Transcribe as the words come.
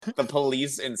The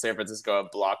police in San Francisco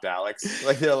have blocked Alex.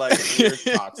 Like, they're like, you're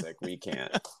toxic. We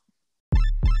can't.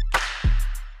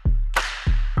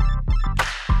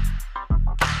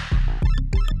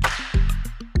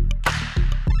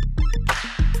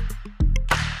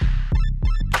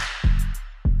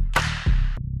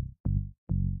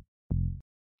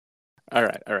 All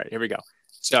right. Here we go.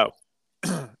 So,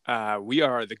 we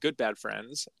are the Good Bad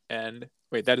Friends, and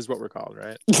wait, that is what we're called,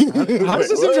 right? How does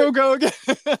this intro go again?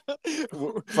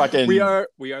 Fucking, we are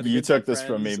the you Good took Bad this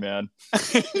from me, Friends.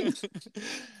 man.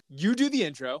 You do the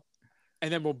intro,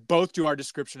 and then we'll both do our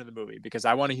description of the movie because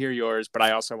I want to hear yours, but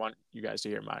I also want you guys to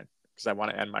hear mine because I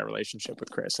want to end my relationship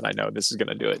with Chris, and I know this is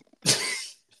gonna do it.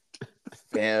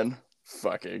 Fan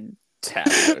fucking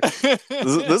tastic.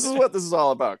 This is what this is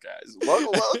all about, guys.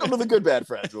 Welcome to the Good Bad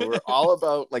Friends, where we're all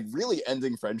about like really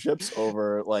ending friendships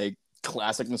over like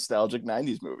classic nostalgic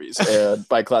 90s movies. And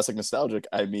by classic nostalgic,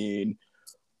 I mean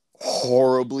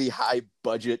horribly high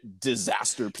budget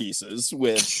disaster pieces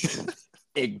with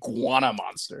iguana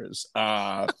monsters.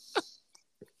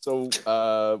 So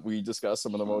we discussed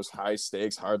some of the most high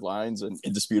stakes, hard lines, and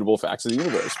indisputable facts of the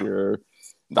universe. We're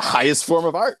the highest form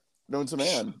of art known to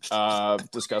man,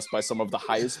 discussed by some of the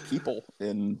highest people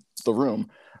in the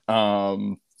room.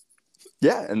 And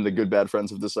the Good Bad Friends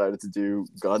have decided to do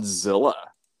Godzilla,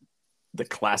 the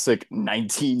classic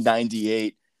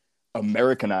 1998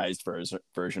 Americanized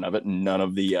version of it. None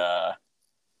of the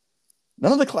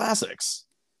classics.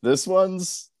 This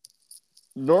one's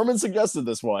Norman suggested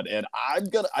this one, and I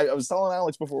was telling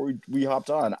Alex before we hopped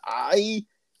on, I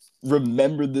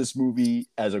remembered this movie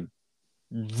as a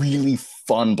really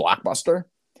fun blockbuster.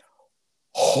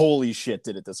 Holy shit,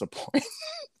 did it disappoint.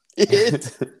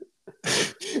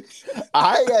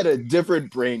 I had a different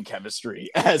brain chemistry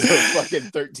as a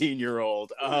fucking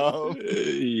 13-year-old.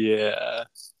 Yeah,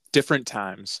 different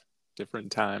times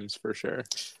for sure.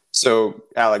 So,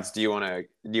 Alex, do you want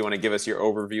to give us your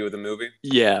overview of the movie?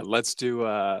 Yeah, let's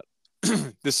do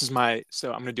this is my,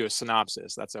 so I'm going to do a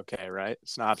synopsis. That's okay, right?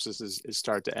 Synopsis is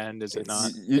start to end, is it not?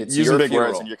 It's your big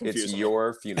words and you're confusing. It's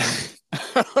your funeral.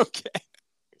 Okay.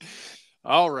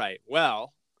 All right.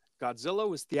 Well, Godzilla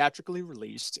was theatrically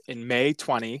released in May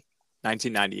 20,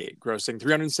 1998, grossing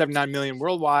 $379 million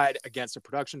worldwide against a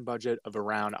production budget of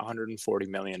around $140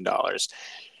 million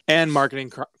and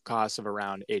marketing costs of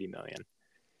around $80 million.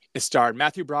 It starred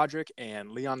Matthew Broderick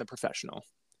and Leon the Professional.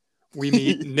 We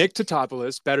meet Nick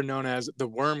Tatopoulos, better known as the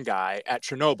Worm Guy, at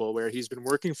Chernobyl, where he's been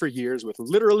working for years with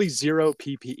literally zero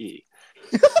PPE.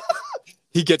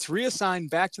 He gets reassigned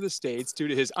back to the States due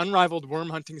to his unrivaled worm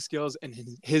hunting skills and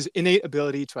his innate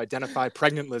ability to identify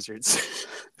pregnant lizards.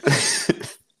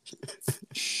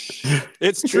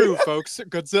 It's true, folks.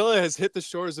 Godzilla has hit the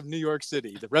shores of New York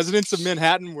City. The residents of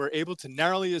Manhattan were able to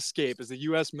narrowly escape as the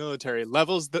U.S. military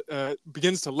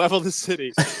begins to level the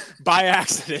city by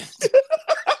accident.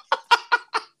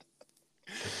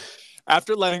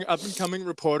 After letting up-and-coming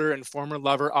reporter and former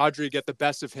lover Audrey get the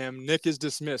best of him, Nick is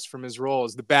dismissed from his role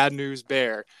as the bad news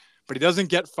bear. But he doesn't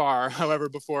get far, however,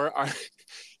 before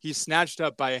he's snatched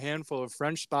up by a handful of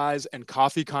French spies and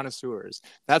coffee connoisseurs.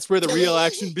 That's where the real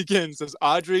action begins, as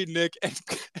Audrey, Nick, and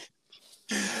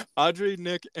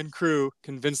crew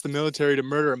convince the military to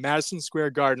murder a Madison Square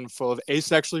Garden full of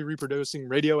asexually reproducing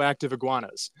radioactive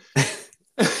iguanas.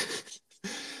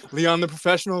 Leon the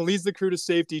Professional leads the crew to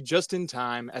safety just in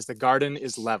time as the garden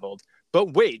is leveled.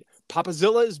 But wait,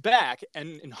 Papazilla is back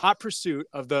and in hot pursuit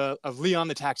of Leon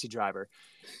the taxi driver.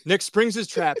 Nick springs his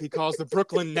trap he calls the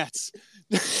Brooklyn Nets.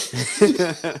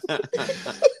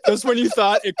 Just when you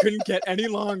thought it couldn't get any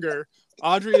longer,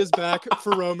 Audrey is back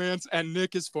for romance and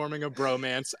Nick is forming a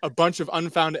bromance. A bunch of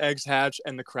unfound eggs hatch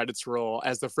and the credits roll.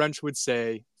 As the French would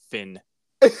say, fin.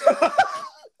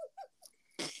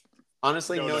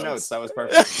 Honestly, no notes. That was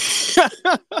perfect.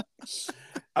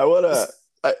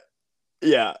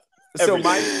 Yeah. So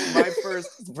my first,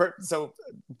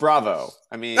 bravo.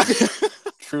 I mean,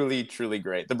 truly, truly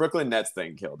great. The Brooklyn Nets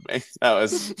thing killed me. That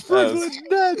was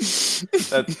Nets. That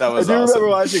was I do awesome. remember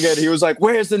watching it. He was like,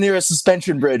 "Where's the nearest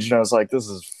suspension bridge?" And I was like, "This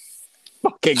is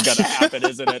fucking gonna happen,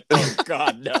 isn't it?" Oh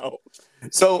God, no.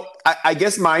 So I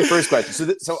guess my first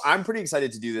question. So I'm pretty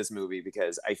excited to do this movie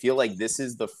because I feel like this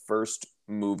is the first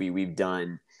movie we've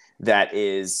done that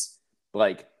is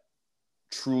like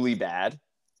truly bad.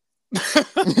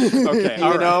 Okay,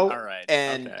 all right.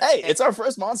 And okay. Hey, it's our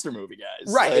first monster movie,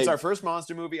 guys. Right, it's our first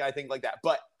monster movie. I think like that,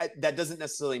 but that doesn't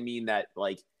necessarily mean that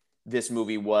like this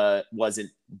movie wasn't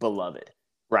beloved,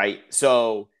 right?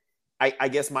 So I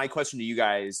guess my question to you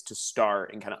guys to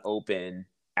start and kind of open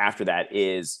after that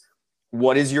is,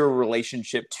 what is your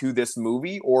relationship to this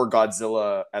movie or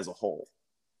Godzilla as a whole?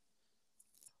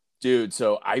 Dude,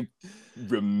 so I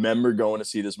remember going to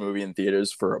see this movie in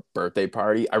theaters for a birthday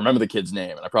party. I remember the kid's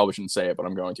name, and I probably shouldn't say it, but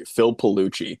I'm going to. Phil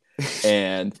Palucci.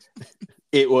 And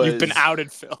it was... You've been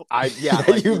outed, Phil.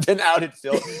 You've been outed,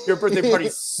 Phil. Your birthday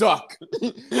parties suck.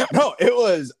 No, it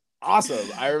was awesome.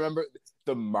 I remember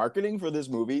the marketing for this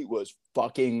movie was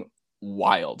fucking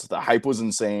wild. The hype was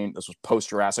insane. This was post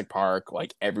Jurassic Park.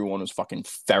 Like, everyone was fucking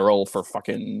feral for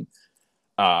fucking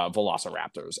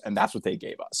velociraptors, and that's what they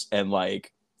gave us. And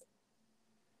like,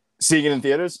 seeing it in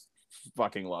theaters,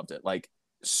 fucking loved it. Like,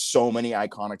 so many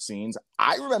iconic scenes.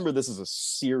 I remember this as a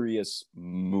serious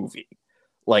movie.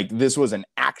 Like, this was an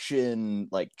action,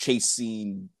 like, chase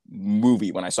scene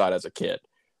movie when I saw it as a kid.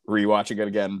 Rewatching it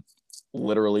again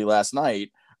literally last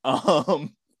night.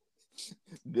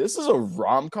 This is a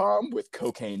rom-com with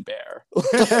Cocaine Bear.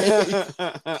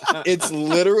 It's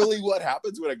literally what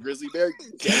happens when a grizzly bear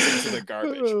gets into the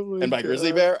garbage. And by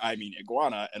grizzly bear, I mean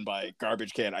iguana. And by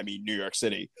garbage can, I mean New York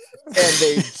City. And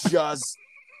they just...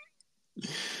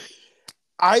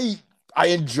 I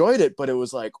enjoyed it, but it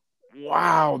was like,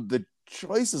 wow, the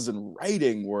choices in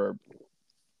writing were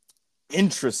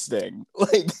interesting.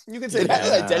 Like, you can say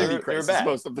that identity crisis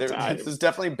most of the time. There's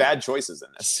definitely bad choices in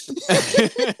this.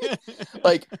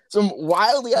 Like, some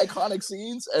wildly iconic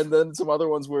scenes, and then some other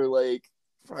ones where like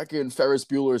fucking Ferris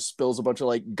Bueller spills a bunch of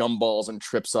like gumballs and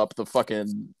trips up the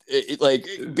fucking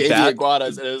baby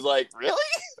iguanas, and it was like, really?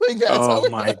 Like, that's oh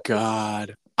my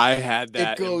god. I had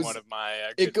that in one of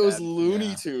my... It goes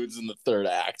Looney Tunes in the third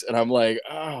act, and I'm like,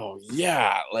 oh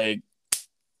yeah, like,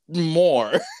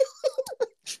 more.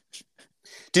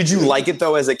 Did you like it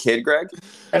though as a kid, Greg?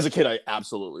 As a kid, I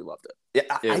absolutely loved it.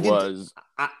 Yeah,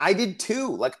 I did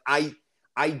too. Like, I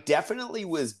definitely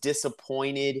was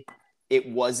disappointed it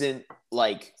wasn't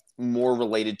like more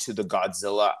related to the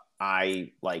Godzilla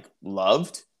I like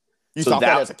loved. You thought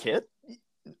that as a kid?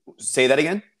 Say that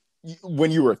again?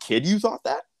 When you were a kid, you thought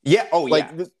that? Yeah. Oh, like,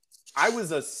 yeah. I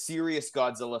was a serious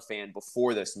Godzilla fan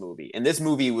before this movie. And this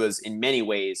movie was in many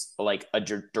ways like a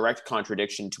direct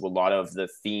contradiction to a lot of the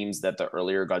themes that the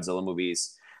earlier Godzilla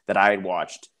movies that I had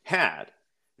watched had.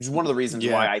 Which is one of the reasons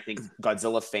why I think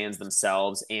Godzilla fans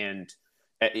themselves, and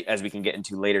as we can get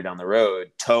into later down the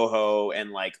road, Toho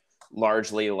and like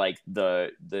largely like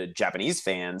the Japanese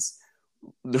fans,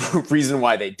 the reason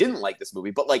why they didn't like this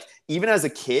movie. But like, even as a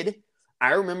kid,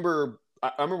 I remember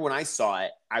when I saw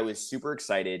it, I was super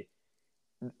excited.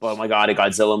 Oh my God, a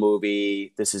Godzilla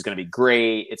movie. This is going to be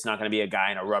great. It's not going to be a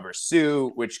guy in a rubber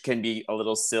suit, which can be a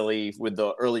little silly with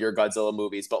the earlier Godzilla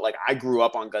movies. But like, I grew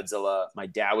up on Godzilla. My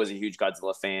dad was a huge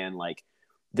Godzilla fan. Like,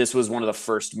 this was one of the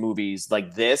first movies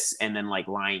like this, and then like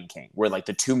Lion King, where like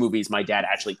the two movies my dad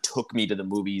actually took me to the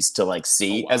movies to like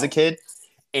see as a kid.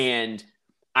 And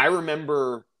I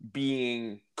remember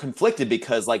being conflicted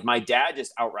because like my dad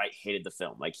just outright hated the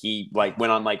film. Like, he like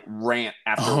went on like rant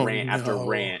after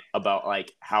rant about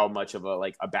like how much of a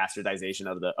bastardization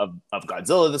of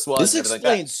Godzilla this was. This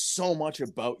explains so much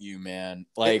about you, man.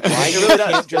 Like, why you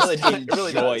can't just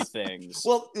enjoy things.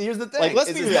 Well, here's the thing. Like,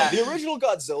 let's be real. The original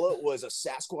Godzilla was a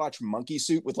Sasquatch monkey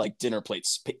suit with like dinner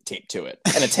plates taped to it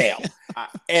and a tail.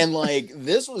 And like,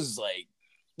 this was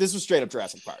straight up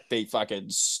Jurassic Park. They fucking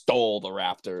stole the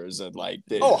Raptors and like...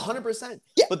 100%.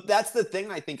 Yeah. But that's the thing,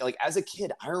 I think, like, as a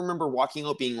kid, I remember walking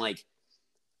out being like,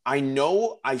 I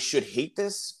know I should hate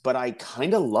this, but I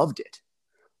kind of loved it.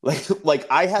 Like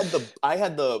I had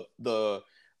the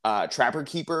Trapper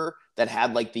Keeper that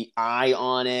had like the eye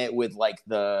on it with like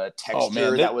the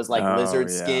texture that was like lizard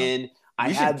skin.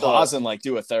 We should pause and like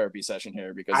do a therapy session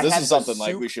here, because this is something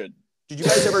like we should... Did you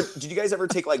guys ever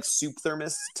take like soup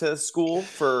thermos to school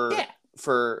for lunch?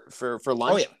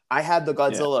 Oh, yeah. I had the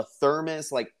Godzilla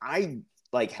thermos. Like, I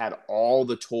like had all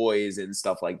the toys and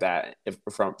stuff like that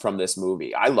from this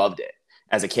movie. I loved it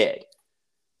as a kid.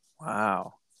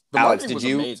 Wow. Alex, did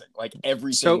you? Amazing. Like,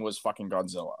 everything was fucking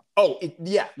Godzilla. Oh,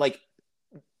 yeah. Like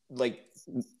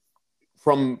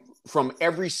from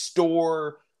every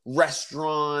store,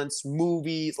 restaurants,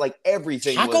 movies, like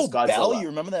everything was Godzilla. Bell, you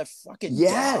remember that fucking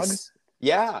dog?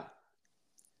 Yeah.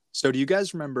 So do you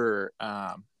guys remember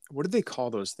what did they call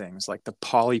those things? Like the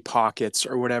Polly Pockets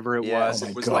or whatever it was.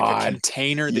 It was like a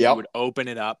container that you would open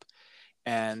it up,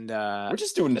 and we're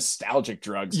just doing nostalgic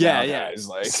drugs now, guys.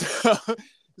 Like,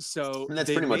 so and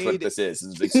that's pretty much what this is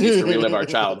an excuse to relive our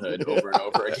childhood over and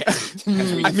over again.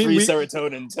 As we free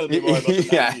serotonin. Tell me more about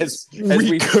the as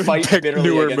we fight bitterly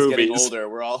newer against movies. getting older,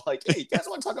 we're all like, hey, you guys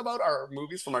want to talk about our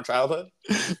movies from our childhood?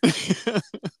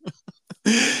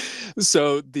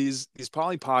 So these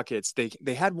Polly Pockets,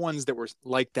 they had ones that were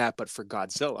like that, but for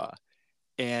Godzilla,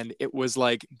 and it was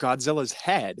like Godzilla's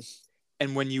head,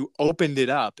 And when you opened it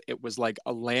up, it was like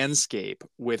a landscape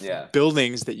with Yeah.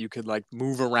 buildings that you could like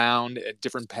move around at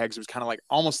different pegs. It was kind of like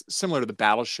almost similar to the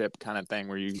Battleship kind of thing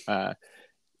where you,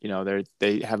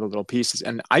 they have the little pieces.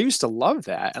 And I used to love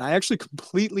that. And I actually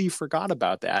completely forgot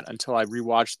about that until I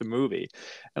rewatched the movie.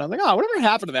 And I'm like, oh, whatever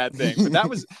happened to that thing? But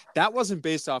that wasn't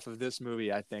based off of this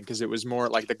movie, I think, because it was more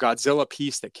like the Godzilla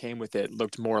piece that came with it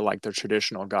looked more like the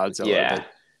traditional Godzilla. Yeah.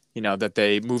 That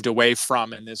they moved away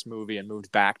from in this movie and moved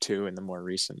back to in the more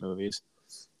recent movies.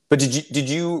 But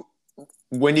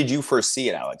when did you first see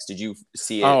it, Alex? Did you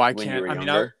see it when you were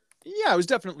younger? I was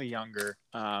definitely younger.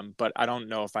 But I don't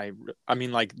know if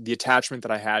like the attachment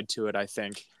that I had to it, I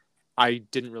think I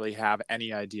didn't really have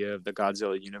any idea of the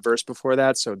Godzilla universe before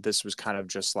that. So this was kind of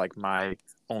just like my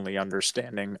only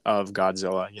understanding of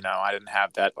Godzilla. I didn't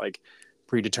have that like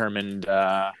predetermined.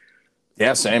 Yeah,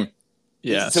 same.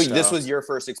 Yeah. So this was your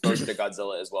first exposure to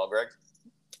Godzilla as well, Greg?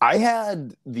 I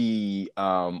had the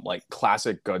like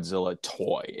classic Godzilla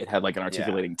toy. It had like an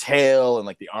articulating tail and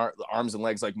like the arms and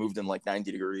legs like moved in like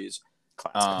 90 degrees.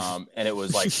 And it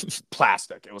was like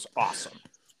plastic. It was awesome.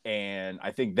 And I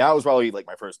think that was probably like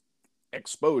my first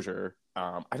exposure.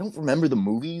 I don't remember the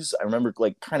movies. I remember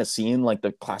like kind of seeing like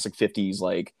the classic 50s,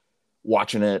 like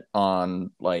watching it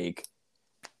on like,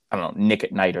 I don't know, Nick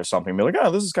at Night or something. Be like,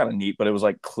 oh, this is kind of neat, but it was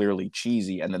like clearly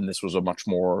cheesy. And then this was a much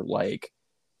more like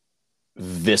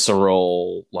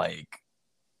visceral, like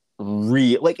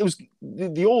real, like it was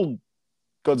the old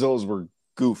Godzillas were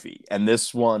goofy, and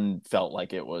this one felt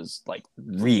like it was like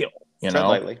real. Tread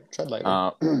lightly.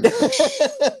 The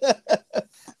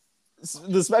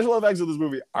special effects of this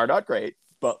movie are not great,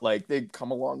 but like they've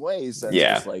come a long way since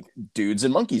just like dudes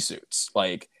in monkey suits,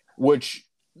 like which.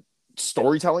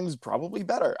 Storytelling is probably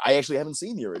better. I actually haven't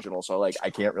seen the original, so like I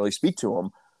can't really speak to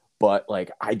them, but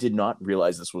like I did not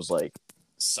realize this was like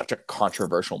such a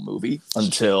controversial movie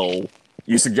until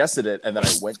you suggested it, and then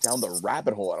I went down the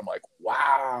rabbit hole and I'm like,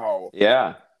 wow,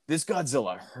 this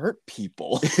Godzilla hurt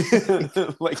people.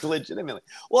 Like legitimately.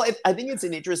 Well, I think it's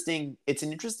an interesting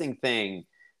thing.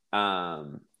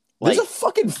 There's a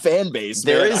fucking fan base.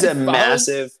 There is a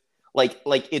massive like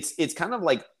it's kind of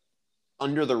like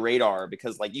under the radar,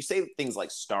 because like you say things like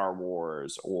Star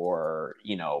Wars or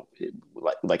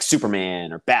like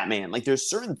Superman or Batman, like there's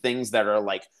certain things that are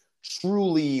like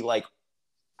truly like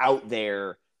out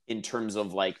there in terms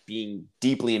of like being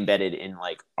deeply embedded in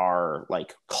like our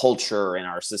like culture and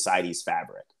our society's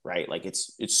fabric, right? Like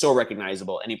it's so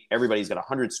recognizable, and everybody's got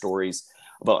 100 stories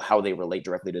about how they relate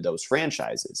directly to those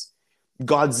franchises.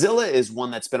 Godzilla is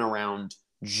one that's been around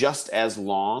just as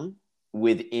long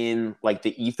within like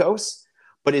the ethos,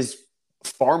 but is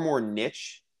far more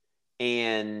niche,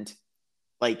 and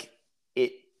like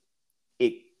it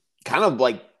kind of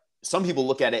like some people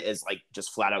look at it as like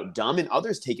just flat out dumb, and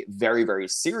others take it very, very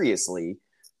seriously,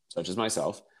 such as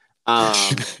myself.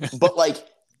 But like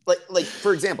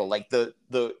for example, like the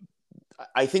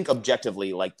I think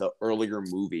objectively, like the earlier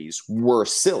movies were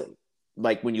silly.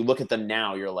 Like when you look at them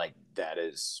now, you're like, that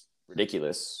is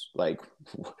ridiculous. Like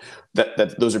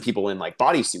that those are people in like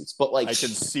bodysuits, but like I can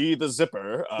see the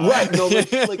zipper, right? No,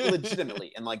 like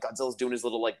legitimately, and like Godzilla's doing his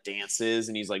little like dances,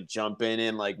 and he's like jumping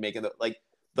and like making the like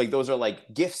those are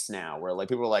like gifts now, where like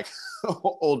people are like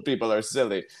old people are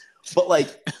silly, but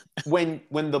like when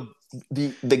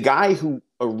the guy who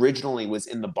originally was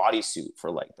in the bodysuit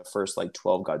for like the first like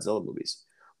 12 Godzilla movies,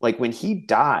 like when he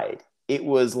died, it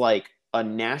was like a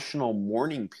national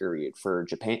mourning period for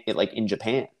Japan, like in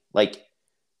Japan. Like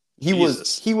he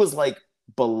was like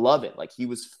beloved, like he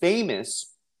was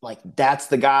famous, like that's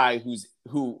the guy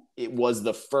who it was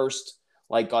the first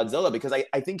like Godzilla, because I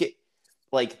think it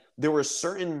like there were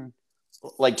certain,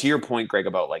 like to your point, Greg,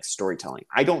 about like storytelling.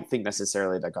 I don't think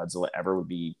necessarily that Godzilla ever would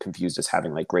be confused as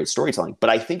having like great storytelling, but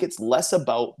I think it's less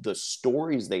about the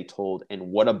stories they told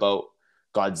and what about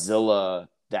Godzilla,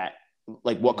 that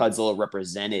like what Godzilla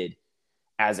represented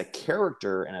as a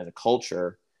character and as a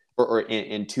culture, or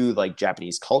into like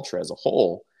Japanese culture as a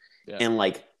whole. Yeah. And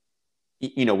like,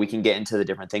 we can get into the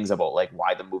different things about like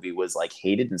why the movie was like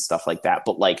hated and stuff like that.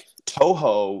 But like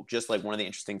Toho, just like one of the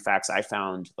interesting facts I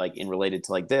found like in related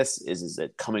to like this is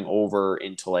that coming over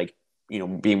into like,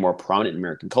 being more prominent in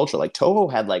American culture, like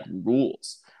Toho had like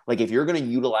rules. Like if you're going to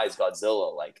utilize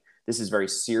Godzilla, like this is very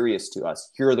serious to us.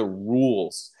 Here are the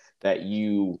rules that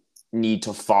you need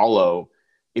to follow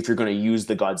if you're going to use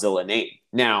the Godzilla name.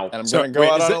 Now, and I'm going to go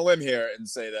out on a limb here and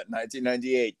say that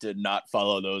 1998 did not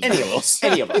follow those rules.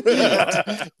 Any of them.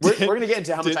 We're going to get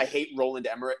into how much I hate Roland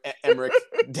Emmerich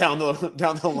down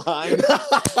the line.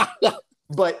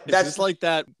 But That's just like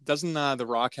that. Doesn't The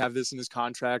Rock have this in his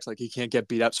contracts? Like he can't get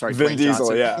beat up. Sorry, Vin Dwayne Diesel,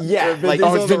 Johnson. Yeah, Vin like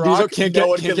Diesel, Vin The Diesel Rock, can't no get-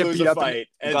 one can't can get lose beat a up in- fight.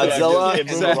 And Godzilla just and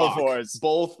The immovable Rock, force.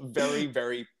 both very,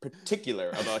 very particular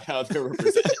about how they're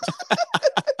represented.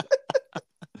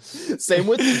 Same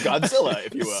with Godzilla,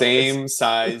 if you will. Same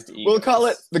sized ego. We'll call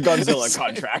it the Godzilla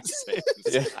contract.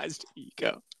 Same sized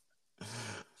ego.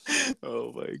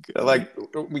 Oh my god! Like,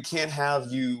 we can't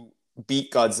have you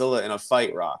beat Godzilla in a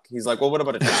fight, Rock. He's like, well, what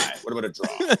about a tie? What about a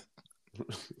draw?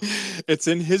 It's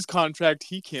in his contract.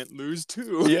 He can't lose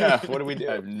too. Yeah, what do we do?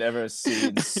 I've never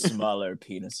seen smaller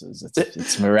penises.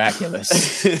 It's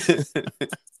miraculous.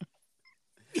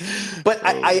 But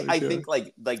I God. think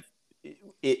like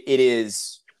it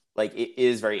is like it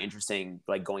is very interesting,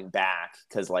 like going back,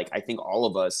 because like I think all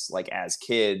of us, like as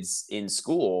kids in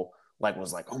school, like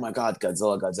was like, oh my god,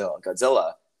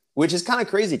 Godzilla, which is kind of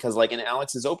crazy because like in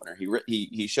Alex's opener,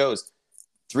 he shows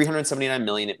 379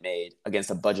 million it made against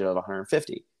a budget of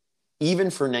 150. Even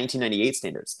for 1998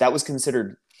 standards, that was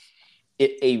considered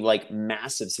a like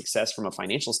massive success from a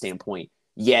financial standpoint.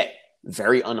 Yet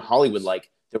very un-Hollywood.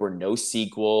 Like there were no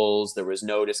sequels. There was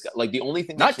no like the only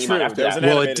thing that Not came true. out after There was that. an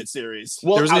Well, animated series.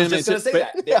 Well, There was I an was just going to say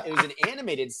animated- that. It was an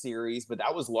animated series, but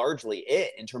that was largely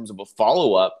it in terms of a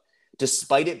follow-up,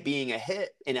 despite it being a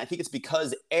hit. And I think it's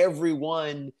because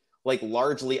everyone, like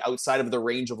largely outside of the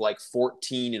range of like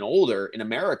 14 and older in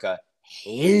America,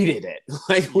 hated it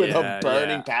like with a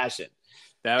burning passion.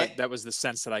 That was the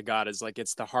sense that I got, is like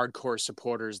it's the hardcore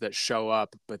supporters that show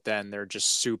up, but then they're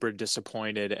just super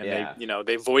disappointed, and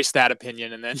they voice that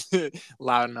opinion, and then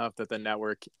loud enough that the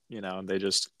network, they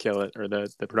just kill it, or the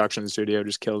production studio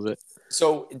just kills it.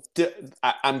 So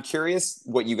I'm curious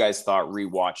what you guys thought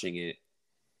rewatching it.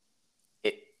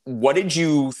 What did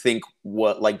you think?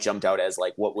 What like jumped out as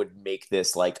like what would make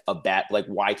this like a bad, like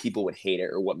why people would hate it,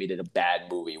 or what made it a bad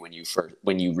movie when you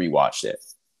rewatched it?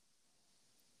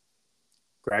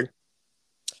 Greg?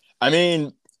 I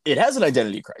mean, it has an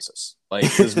identity crisis.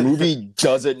 Like this movie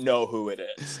doesn't know who it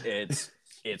is.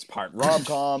 It's part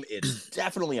rom-com. It's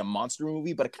definitely a monster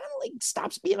movie, but it kind of like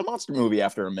stops being a monster movie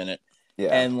after a minute. Yeah.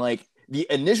 And like the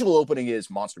initial opening is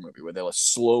monster movie, where they'll a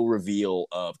slow reveal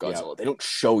of Godzilla. Yeah. They don't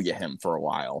show you him for a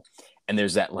while. And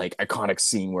there's that like iconic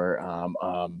scene where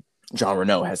Jean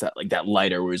Reno has that like that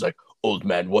lighter where he's like, "Old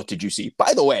man, what did you see?"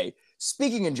 By the way,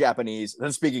 speaking in Japanese,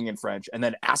 then speaking in French, and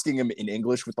then asking him in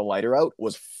English with the lighter out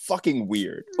was fucking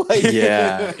weird. Like,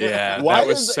 yeah. Why That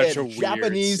was does such a a weird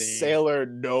Japanese scene. sailor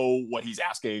know what he's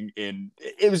asking in?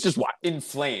 It was just what In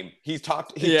Flame, he's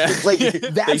talked. like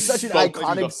that's They such an spoke into the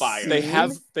iconic fire. scene. They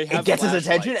have It gets his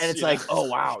attention, and it's like, flashlights, oh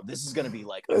wow, this is gonna be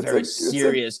like a That's very a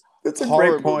serious That's a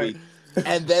horror great point. movie.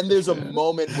 And then there's a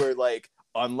moment where like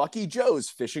Unlucky Joe's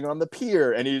fishing on the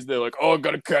pier, and they're like, "Oh, I'm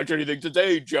gonna catch anything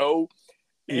today, Joe."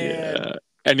 And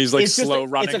and he's like it's just slow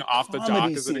it's running a off the dock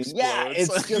comedy as it explodes. scene. Yeah,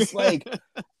 it's just like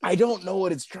I don't know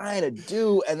what it's trying to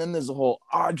do. And then there's a whole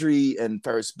Audrey and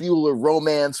Ferris Bueller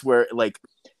romance where like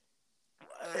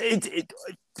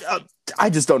I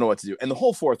just don't know what to do. And the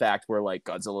whole fourth act where like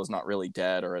Godzilla's not really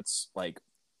dead, or it's like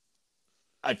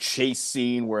a chase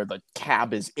scene where the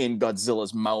cab is in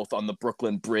Godzilla's mouth on the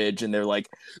Brooklyn Bridge, and they're like,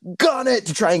 gun it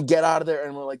to try and get out of there.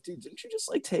 And we're like, dude, didn't you just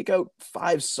like take out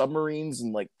 5 submarines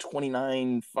and like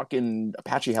 29 fucking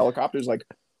Apache helicopters? Like,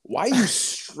 why are you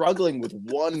struggling with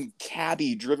one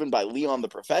cabbie driven by Leon the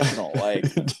Professional? Like,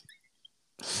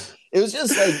 it was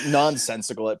just like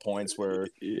nonsensical at points where,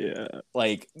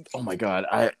 like, oh my God,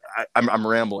 I'm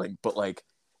rambling, but like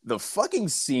the fucking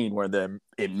scene where they're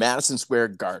in Madison Square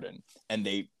Garden and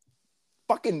they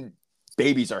fucking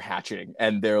babies are hatching,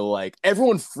 and they're like,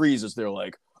 everyone freezes. They're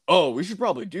like, oh, we should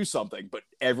probably do something. But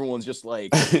everyone's just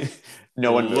like,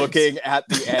 No one looking at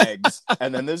the eggs.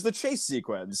 And then there's the chase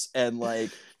sequence. And like,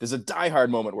 there's a Die Hard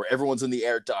moment where everyone's in the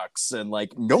air ducts and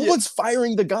like, no one's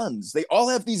firing the guns. They all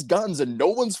have these guns and no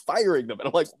one's firing them. And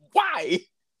I'm like, why?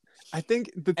 I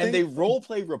think And they role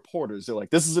play reporters. They're like,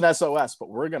 this is an SOS, but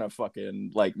we're gonna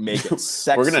fucking like make it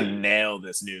sexy. We're gonna nail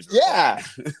this news. Yeah.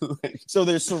 So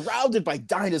they're surrounded by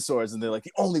dinosaurs, and they're like,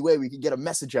 the only way we can get a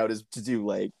message out is to do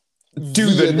like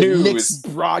Do the news. Knicks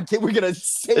broadcast. We're gonna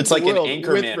save It's the like an world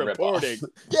Anchorman with reporting. ripoff.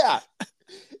 Yeah,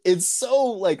 it's so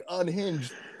like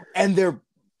unhinged, and they're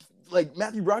like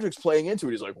Matthew Broderick's playing into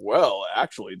it. He's like, well,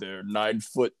 actually, they're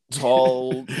 9-foot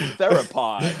tall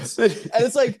theropods, and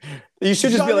it's like You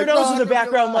should just be like, Reno's in the "Rock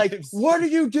background, our like, lives." what are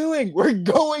you doing? We're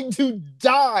going to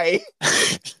die.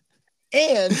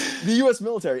 And the U.S.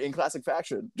 military, in classic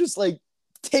fashion, just like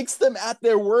takes them at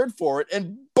their word for it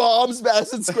and bombs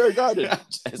Madison Square Garden.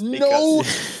 Just No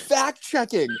because. fact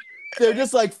checking. They're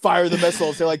just like, fire the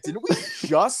missiles. They're like, didn't we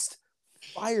just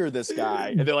fire this guy?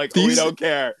 And they're like, oh, we don't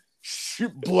care.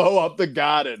 blow up the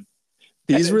garden.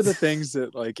 These were the things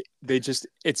that like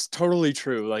it's totally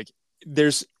true. Like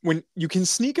there's when you can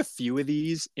sneak a few of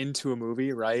these into a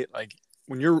movie, right? Like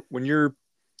when you're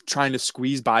trying to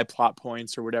squeeze by plot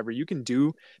points or whatever, you can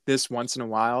do this once in a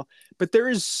while, but there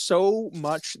is so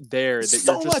much there that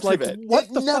So you're just much like, of it. what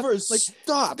It the never fuck? Like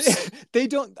stops. they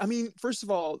don't. I mean, first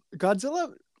of all,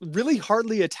 Godzilla really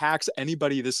hardly attacks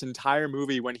anybody this entire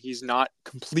movie when he's not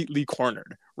completely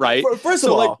cornered, right? First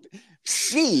of all,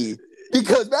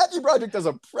 because Matthew Broderick does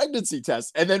a pregnancy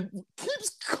test and then keeps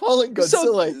calling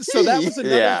Godzilla so that was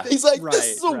another thing. He's like, Right,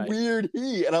 this is a right. weird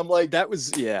he. And I'm like, That was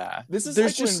this is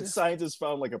There's like just when scientists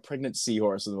found like a pregnant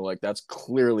seahorse and they're like, that's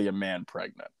clearly a man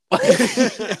pregnant.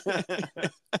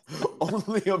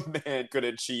 Only a man could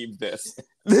achieve this.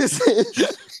 This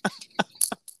is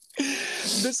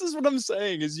this is what I'm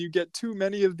saying is you get too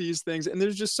many of these things, and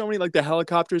there's just so many, like the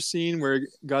helicopter scene where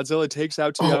Godzilla takes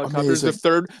out two helicopters.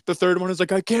 Amazing. The third one is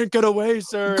like, I can't get away,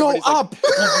 sir. Go But he's like, up.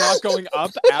 he's not going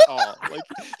up at all. Like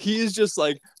he is just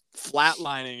like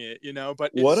flatlining it, you know.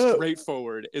 But it's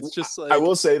straightforward. It's just like, I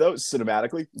will say though,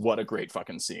 cinematically, what a great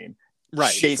fucking scene.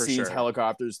 right, Chase for scenes, sure.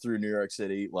 helicopters through New York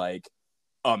City, like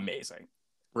amazing.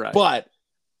 Right, But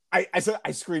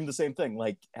I screamed the same thing.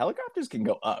 Like helicopters can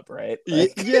go up, right?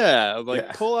 Like, yeah, like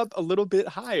Yeah. pull up a little bit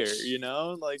higher, you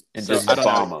know, like And so, just I don't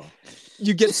know. bomb 'em.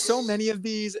 You get so many of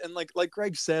these, and like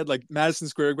Greg said, like Madison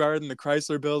Square Garden, the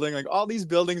Chrysler Building, like all these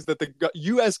buildings that the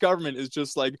U.S. government is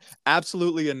just like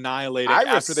absolutely annihilating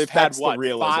after they've had respect the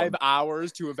realism. 5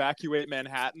 hours to evacuate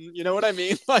Manhattan. You know what I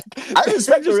mean? Like I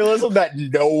respect the realism that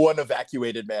no one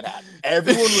evacuated Manhattan.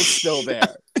 Everyone was still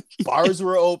there. Bars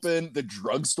were open. The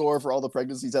drugstore for all the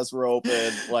pregnancy tests were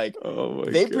open. Like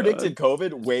they predicted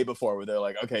COVID way before, where they're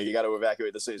like, okay, you got to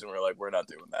evacuate the cities. And we're like, we're not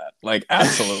doing that. Like,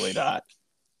 absolutely not.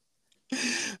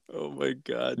 Oh my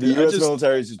god, The U.S.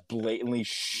 military is just blatantly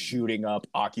shooting up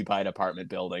occupied apartment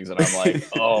buildings, and I'm like,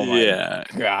 oh my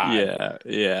god,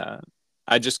 yeah.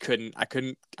 I just couldn't.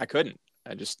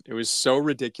 It was so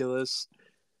ridiculous.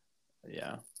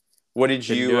 Yeah. What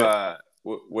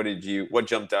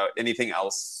jumped out? Anything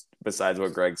else besides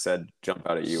what Greg said jump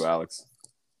out at you, Alex?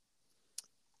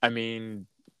 I mean,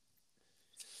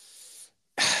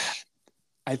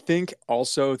 I think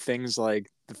also things like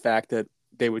the fact that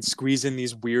they would squeeze in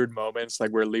these weird moments,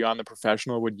 like where Leon the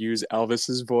Professional would use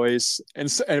Elvis's voice,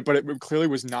 but it clearly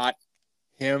was not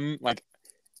him, like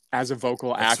as a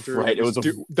vocal actor. Right.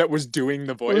 That was doing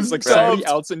the voice. Like dubbed. somebody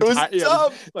else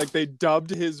Dubbed. like they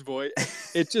dubbed his voice.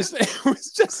 It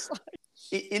was just like,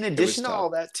 In addition to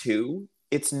all that too,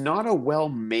 it's not a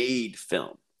well-made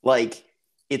film. Like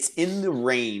it's in the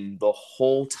rain the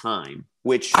whole time,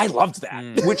 which I loved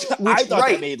that. Which I thought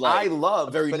right, that made like I love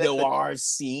a very but noir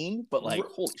scene, but like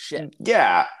holy shit.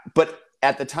 Yeah, but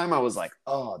at the time I was like,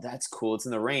 oh, that's cool. It's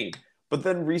in the rain. But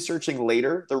then researching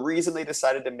later, the reason they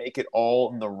decided to make it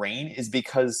all in the rain is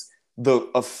because the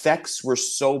effects were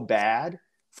so bad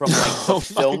from like the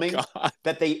filming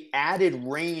that they added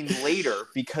rain later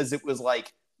because it was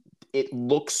like it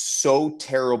looks so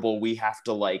terrible we have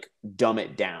to like dumb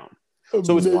it down.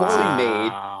 So it's poorly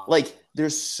made. Like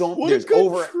there's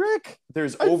trick.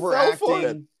 There's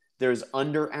overacting, there's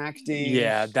underacting.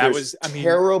 Yeah, there's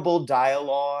terrible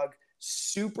dialogue,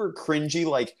 super cringy.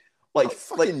 Like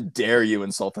dare you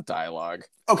insult the dialogue?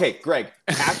 Okay, Greg.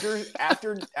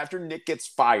 After Nick gets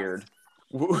fired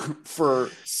for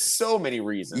so many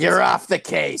reasons, you're off the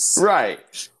case.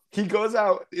 Right. He goes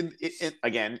out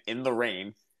again in the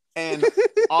rain, and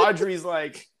Audrey's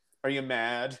like, "Are you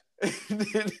mad?"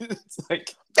 It's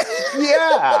like,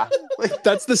 yeah, like,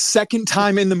 that's the second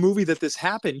time in the movie that this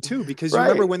happened too, because you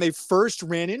remember when they first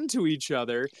ran into each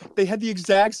other, they had the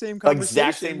exact same conversation,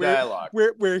 exact same dialogue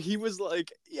where he was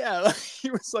like,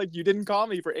 he was like, you didn't call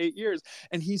me for 8 years,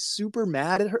 and he's super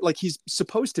mad at her. Like he's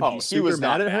supposed to be super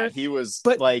mad at her. He was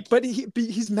but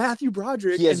he's Matthew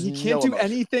Broderick, and he can't do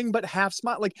anything but half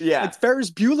smile. Like Ferris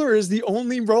Bueller is the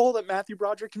only role that Matthew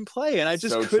Broderick can play, and I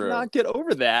just could not get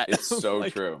over that. It's so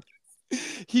like, true.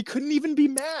 He couldn't even be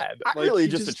mad. I really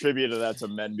just attributed that to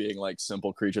men being like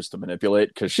simple creatures to manipulate,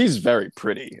 because she's very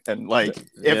pretty, and like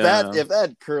if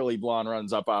that curly blonde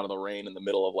runs up out of the rain in the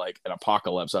middle of like an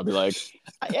apocalypse, I'll be like,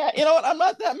 yeah, you know what? I'm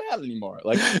not that mad anymore.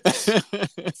 Like,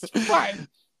 it's fine.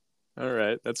 All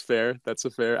right, that's fair.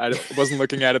 I wasn't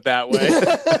looking at it that way.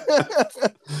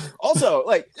 Also,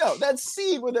 like, that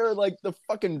scene where they're like the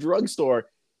fucking drugstore,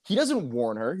 he doesn't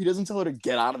warn her. He doesn't tell her to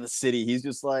get out of the city. He's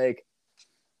just like,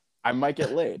 I might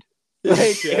get laid.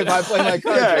 Like, if I play my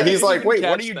cards. Yeah, he's like, wait,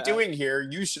 what are you doing here?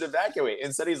 You should evacuate.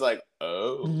 Instead, he's like,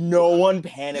 oh. No one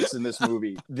panics in this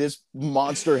movie. This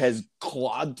monster has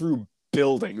clawed through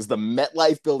buildings. The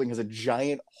MetLife building has a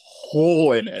giant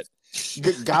hole in it.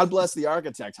 God bless the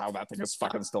architect, how that thing is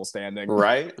fucking still standing.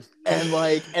 Right. And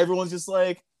like everyone's just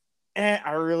like,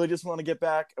 I really just want to get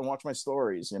back and watch my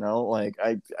stories, you know? Like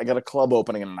I got a club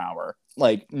opening in an hour.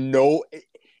 Like, no,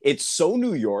 it's so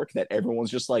New York that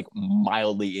everyone's just like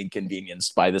mildly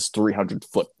inconvenienced by this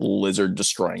 300-foot lizard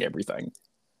destroying everything.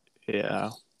 Yeah.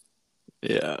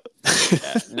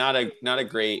 Not a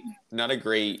great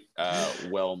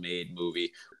well-made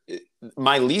movie.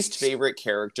 My least favorite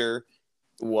character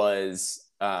was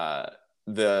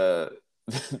the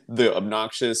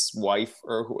obnoxious wife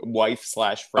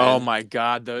slash friend. Oh my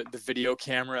god, the video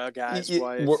camera guy's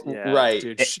wife. Yeah, right.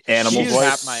 Dude, Animal she's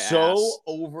wife. So ass.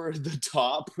 Over the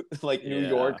top, like New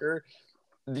Yorker.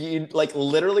 Like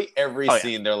literally every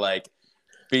scene, they're like,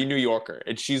 be New Yorker.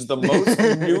 And she's the most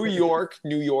New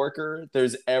Yorker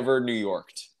there's ever New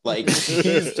Yorked. Like,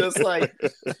 she's just like,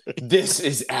 this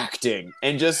is acting.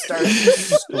 And just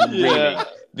starts screaming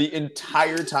the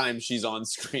entire time she's on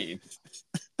screen.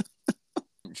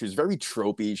 She was very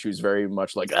tropey. She was very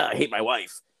much like, I hate my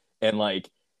wife. And like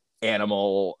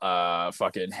Animal,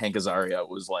 fucking Hank Azaria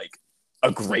was like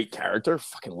a great character.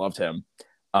 Fucking loved him.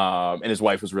 And his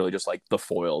wife was really just like the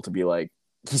foil to be like,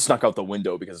 he snuck out the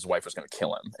window because his wife was going to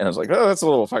kill him. And I was like, oh, that's a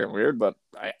little fucking weird, but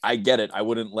I get it. I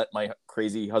wouldn't let my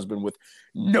crazy husband with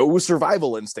no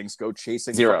survival instincts go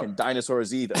chasing fucking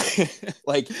dinosaurs either.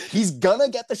 Like, he's gonna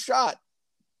get the shot,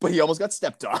 but he almost got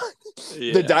stepped on.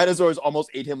 The dinosaurs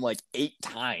almost ate him like 8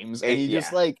 times. And he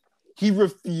just like, he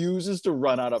refuses to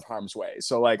run out of harm's way.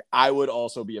 So like, I would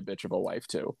also be a bitch of a wife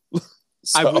too.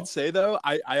 So. I would say though,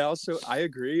 I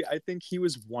agree. I think he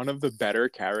was one of the better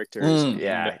characters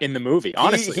in the movie.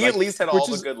 Honestly, he at least had all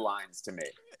the good lines to me.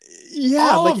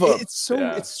 Yeah, all like of them.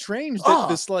 it's strange that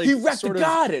this like he wrecked the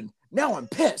garden. Now I'm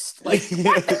pissed. Like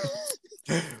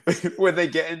when they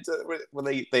get into when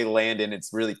they land in,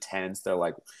 it's really tense. They're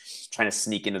like trying to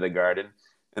sneak into the garden,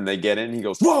 and they get in. He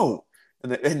goes, "Whoa!"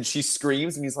 And she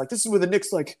screams, and he's like, "This is where the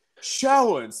Knicks like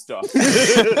shower and stuff."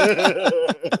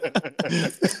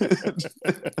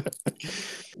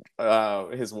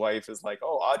 His wife is like,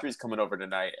 "Oh, Audrey's coming over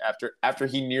tonight." After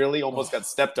he nearly almost got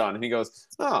stepped on, and he goes,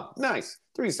 "Oh, nice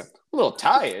threesome. A little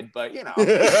tired, but you know."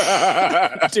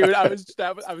 Dude, I was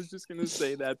just gonna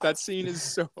say that scene is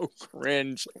so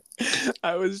cringe.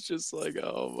 I was just like,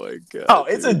 oh my god. Oh,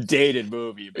 it's a dated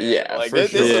movie, man. Yeah, like for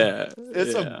sure.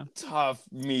 It's some tough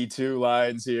Me Too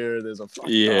lines here. There's a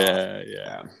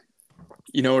yeah.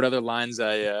 You know what other lines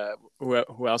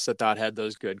who else I thought had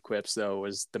those good quips though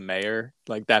was the mayor,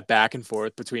 like that back and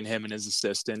forth between him and his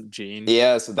assistant Gene.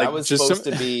 Yeah, so that was supposed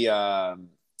to be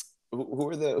who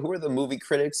are the movie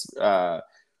critics?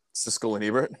 Siskel and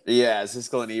Ebert. Yeah,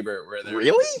 Siskel and Ebert.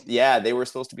 Really? Yeah, they were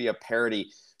supposed to be a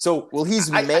parody. So he's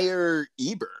Mayor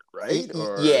Ebert, right?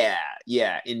 Yeah.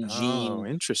 In Gene. Oh,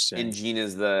 interesting. And Gene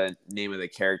is the name of the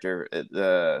character.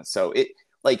 So it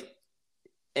like.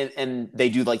 And they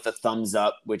do like the thumbs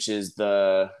up, which is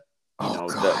their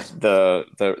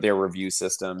review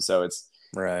system. So it's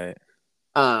right.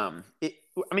 I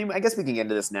mean, I guess we can get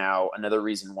into this now. Another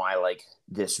reason why like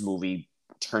this movie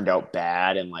turned out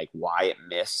bad and like why it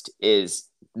missed is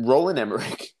Roland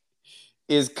Emmerich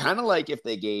is kind of like if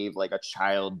they gave like a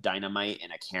child dynamite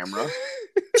and a camera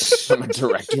from a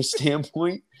director's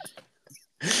standpoint.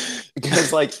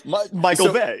 Because like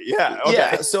Michael Bay,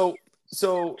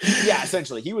 So yeah,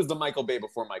 essentially, he was the Michael Bay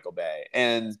before Michael Bay,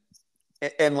 and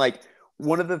like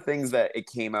one of the things that it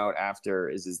came out after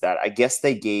is that I guess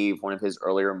they gave one of his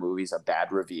earlier movies a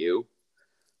bad review,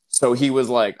 so he was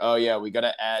like, "Oh yeah, we got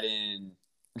to add in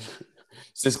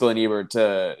Siskel and Ebert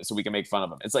so we can make fun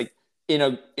of him." It's like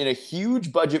in a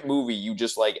huge budget movie, you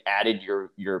just like added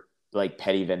your like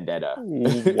petty vendetta to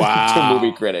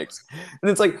movie critics, and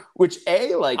it's like,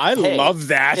 I love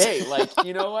that. Hey, like,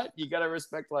 you know what, you gotta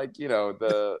respect, like, you know,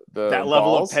 the that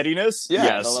level of pettiness. Yeah,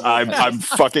 yes, I'm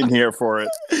fucking here for it.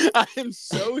 I am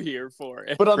so here for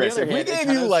it. But on the other hand, if we gave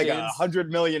you like $100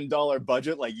 million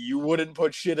budget, like you wouldn't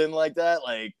put shit in like that.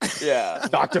 Like, yeah,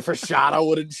 Dr. Frashata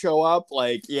wouldn't show up.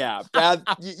 Like, yeah, bad.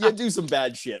 You do some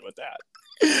bad shit with that.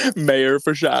 Mayor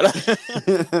Frashata.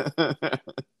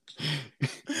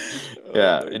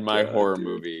 Yeah, in my horror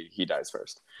movie, he dies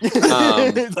first.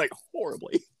 Like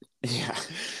horribly. Yeah.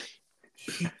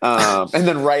 And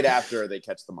then right after they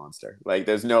catch the monster, like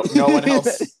there's no one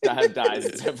else that dies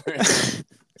except for him.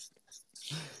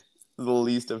 The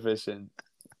least efficient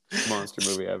monster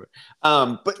movie ever.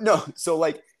 But no, so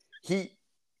like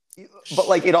but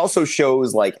like it also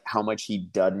shows like how much he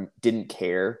didn't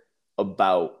care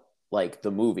about like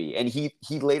the movie, and he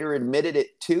later admitted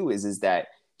it too. Is that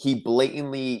he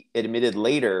blatantly admitted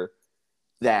later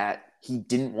that he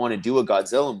didn't want to do a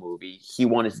Godzilla movie. He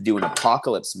wanted to do an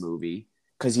apocalypse movie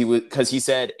because he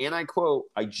said, and I quote,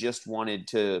 "I just wanted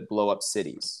to blow up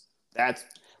cities." That's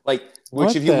like, which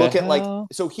What if you look the at like, hell?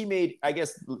 so he made, I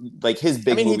guess, like his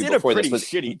big I mean, he movie did a before pretty this was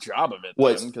shitty job of it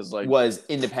was because like was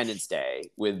Independence Day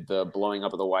with the blowing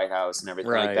up of the White House and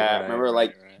everything like that. Remember,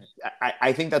 right.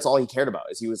 I think that's all he cared about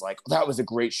is he was like, that was a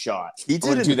great shot. he I'm did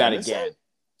gonna do that Independence again, Day?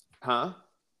 huh?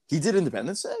 He did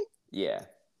Independence Day? Yeah,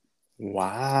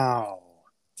 Wow.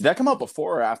 Did that come out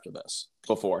before or after this?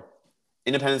 before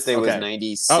Independence Day was Okay.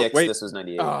 96. Oh, wait. This was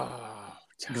 98.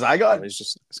 Because I got I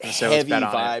was gonna say, let's heavy bet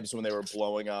on it. vibes when they were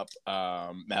blowing up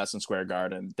Madison Square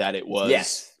Garden that it was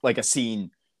Yes. like a scene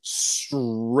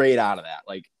straight out of that.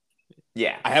 Like,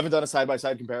 Yeah, I haven't done a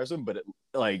side-by-side comparison, but it,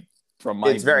 like from my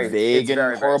It's very- vague it's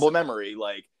very, and very horrible similar. memory,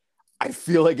 like I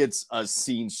feel like it's a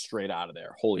scene straight out of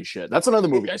there. Holy shit. That's another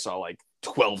movie I saw like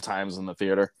 12 times in the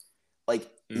theater. like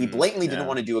he blatantly didn't yeah.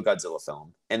 want to do a Godzilla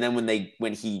film, and then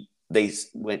when he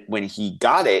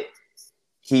got it,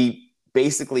 he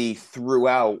basically threw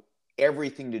out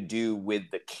everything to do with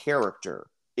the character.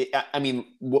 I mean,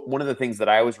 one of the things that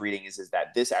I was reading is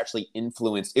that this actually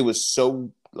influenced. It was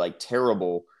so like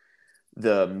terrible,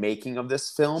 the making of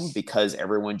this film, because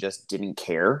everyone just didn't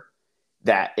care,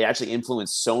 that it actually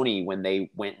influenced Sony when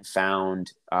they went and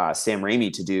found Sam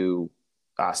Raimi to do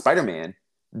Spider-Man.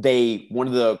 One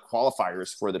of the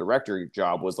qualifiers for the director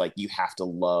job was like, you have to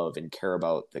love and care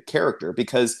about the character,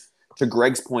 because to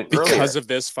Greg's point earlier, Because of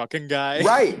this fucking guy.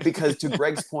 right? Because to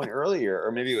Greg's point earlier,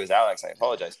 or maybe it was Alex, I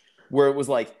apologize, where it was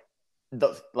like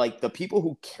the people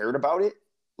who cared about it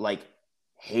like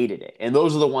hated it, and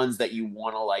those are the ones that you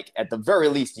want to, like, at the very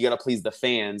least you got to please the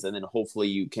fans, and then hopefully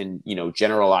you can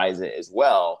generalize it as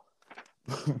well.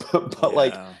 but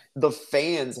like the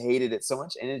fans hated it so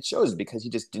much, and it shows because he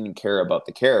just didn't care about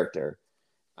the character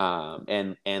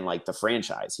and like the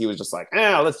franchise. He was just like,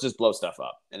 let's just blow stuff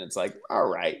up, and it's like, all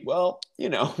right, well,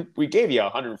 we gave you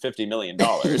 $150 million.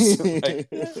 Like,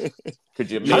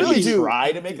 could you maybe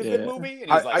try to make a good movie?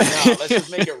 And he's like, no, let's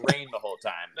just make it rain the whole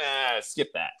time.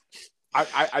 Skip that.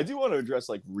 I do want to address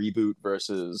like reboot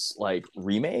versus like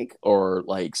remake or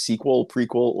like sequel,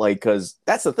 prequel, like, because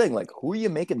that's the thing. Like, who are you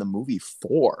making the movie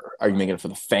for? Are you making it for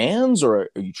the fans, or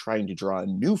are you trying to draw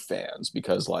new fans?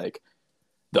 Because like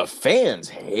the fans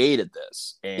hated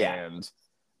this, and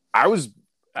I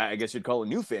guess you'd call a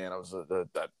new fan. I was a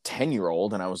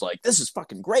 10-year-old, and I was like, this is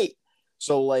fucking great.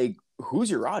 So like,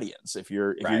 who's your audience? If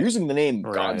you're using the name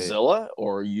Godzilla,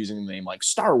 or using the name like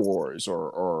Star Wars,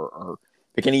 or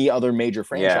pick any other major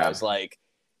franchise, like,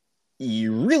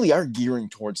 you really are gearing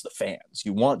towards the fans.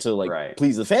 You want to like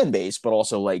please the fan base, but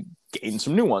also like gain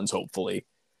some new ones, hopefully.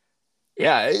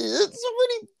 Yeah, it's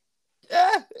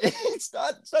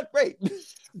not great.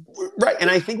 Right. And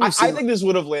I think I think this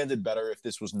would have landed better if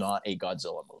this was not a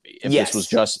Godzilla movie. If this was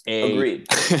just agreed.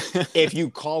 If you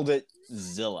called it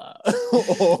Zilla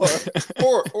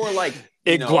or like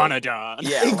Iguanodon.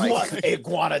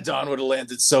 Iguanodon would have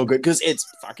landed so good, because it's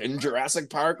fucking Jurassic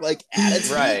Park, like, at its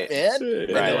feet, man.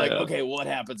 And they're like, okay, what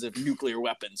happens if nuclear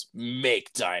weapons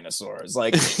make dinosaurs?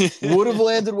 Like, would have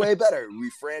landed way better. We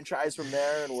franchise from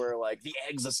there, and we're like, the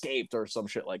eggs escaped or some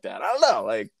shit like that. I don't know,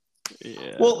 like.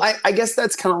 Yeah. Well, I guess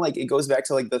that's kind of like, it goes back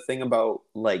to like the thing about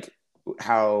like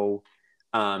how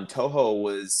Toho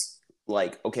was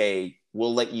like, okay,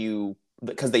 we'll let you,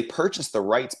 because they purchased the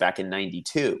rights back in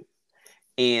 92,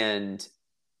 and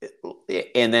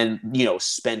then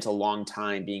spent a long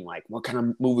time being like, what kind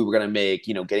of movie we're gonna make,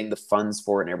 getting the funds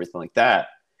for it and everything like that.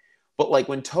 But like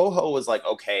when Toho was like,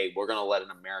 okay, we're gonna let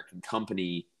an American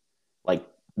company like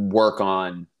work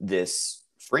on this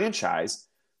franchise,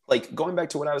 like going back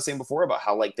to what I was saying before about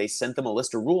how like they sent them a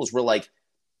list of rules where like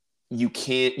you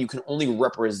can only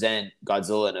represent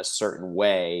Godzilla in a certain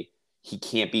way. He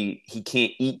can't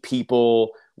eat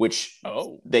people, which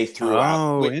they threw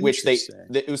out, which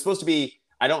it was supposed to be.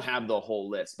 I don't have the whole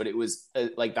list, but it was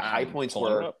like the high points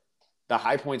were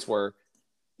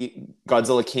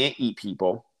Godzilla can't eat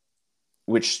people,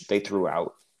 which they threw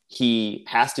out. He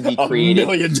has to be created a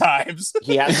million times.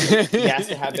 he has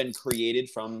to have been created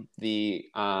from the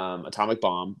atomic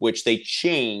bomb, which they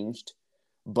changed.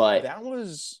 But that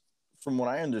was, from what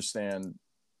I understand,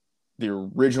 the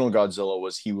original Godzilla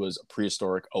was a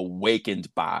prehistoric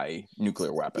awakened by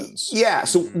nuclear weapons. Yeah.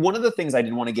 So one of the things I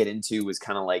didn't want to get into was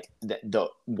kind of like the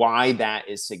why that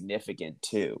is significant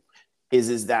too,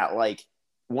 is that like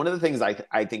one of the things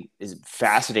I think is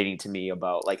fascinating to me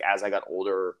about like as I got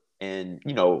older and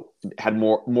had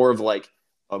more of like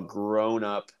a grown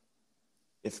up,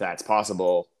 if that's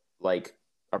possible, like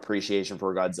appreciation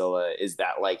for Godzilla, is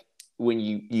that like when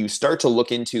you start to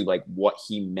look into like what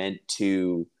he meant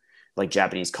to like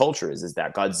Japanese culture is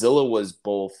that Godzilla was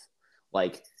both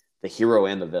like the hero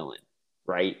and the villain,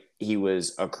 right? He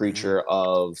was a creature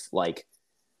of like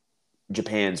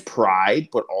Japan's pride,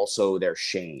 but also their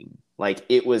shame. Like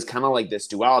it was kind of like this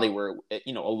duality where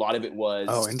a lot of it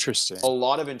was interesting. A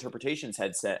lot of interpretations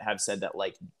have said that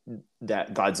like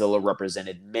that Godzilla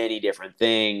represented many different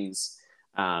things.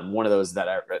 One of those that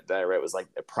I read was like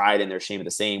pride and their shame are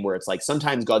the same, where it's like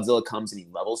sometimes Godzilla comes and he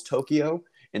levels Tokyo,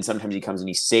 and sometimes he comes and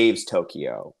he saves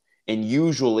Tokyo. And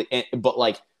usually, but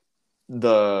like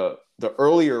the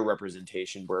earlier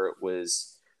representation where it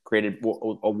was created,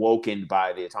 awoken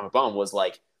by the atomic bomb, was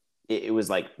like it was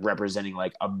like representing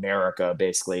like America,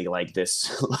 basically like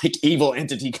this like evil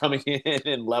entity coming in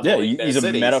and leveling. Yeah, he's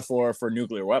a metaphor for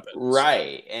nuclear weapons,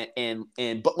 right?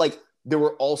 And but like there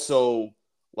were also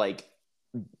like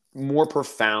more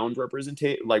profound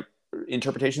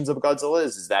interpretations of Godzilla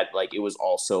is that like it was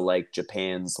also like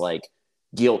Japan's like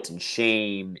guilt and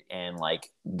shame and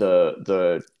like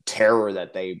the terror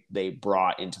that they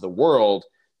brought into the world,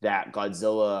 that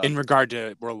Godzilla in regard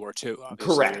to World War II.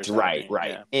 Correct. Right.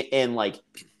 Yeah. And like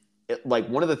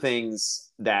one of the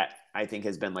things that I think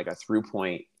has been like a through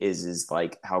point is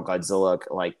like how Godzilla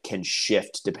like can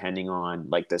shift depending on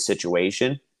like the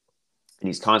situation. And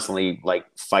he's constantly like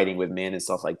fighting with man and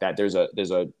stuff like that. There's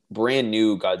a brand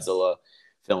new Godzilla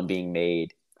film being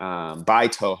made by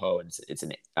Toho, and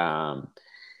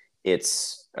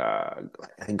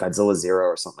I think Godzilla Zero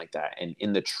or something like that. And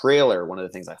in the trailer, one of the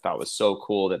things I thought was so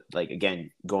cool that like again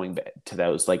going back to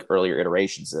those like earlier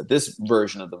iterations, that this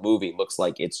version of the movie looks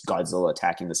like it's Godzilla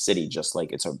attacking the city, just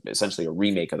like it's essentially a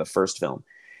remake of the first film.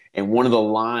 And one of the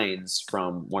lines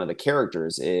from one of the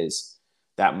characters is,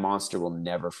 "That monster will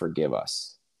never forgive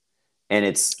us." And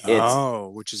it's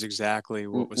which is exactly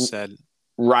what was said.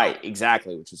 Right,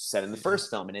 exactly, which was said in the first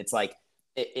film. And it's like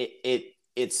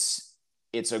it's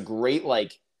a great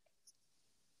like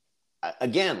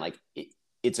again like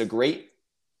it's a great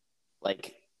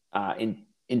like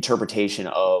interpretation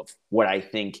of what I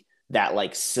think that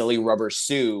like silly rubber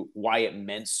suit, why it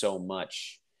meant so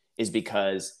much, is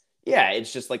because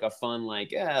it's just like a fun like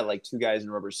two guys in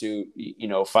a rubber suit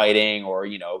fighting, or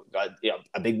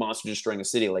a big monster destroying a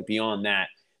city. Like beyond that,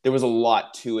 there was a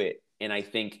lot to it. And I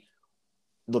think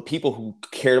the people who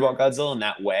cared about Godzilla in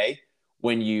that way,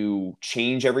 when you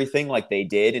change everything like they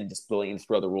did and just blatantly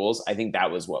throw the rules, I think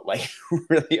that was what like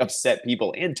really upset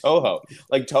people. And Toho,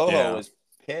 like Toho was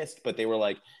pissed, but they were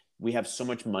like, we have so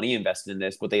much money invested in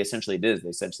this. What they essentially did is they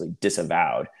essentially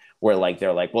disavowed, where like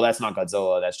they're like, well, that's not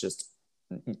Godzilla, that's just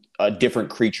a different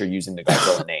creature using the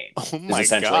Godzilla name. Oh my is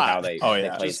essentially God. how they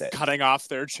place just it. Cutting off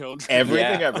their children.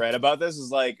 Everything I've read about this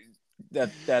is like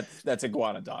that's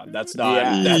Iguana. That's not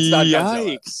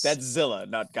Godzilla. That's Zilla,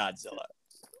 not Godzilla.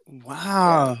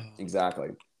 Wow. Yeah, exactly.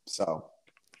 So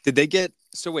did they get?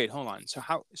 So wait, hold on.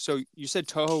 So you said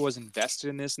Toho was invested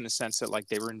in this in the sense that like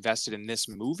they were invested in this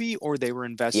movie, or they were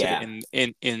invested in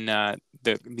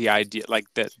the idea, like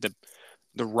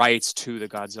the rights to the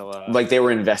Godzilla. Like they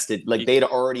were invested, like they'd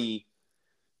already,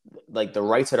 like the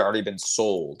rights had already been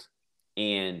sold,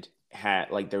 and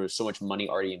had like there was so much money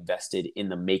already invested in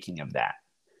the making of that.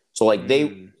 So like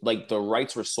they like the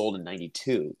rights were sold in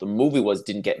 92. The movie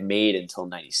didn't get made until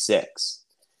 96.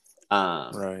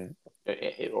 Right.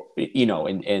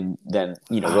 And then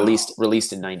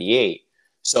released in 98.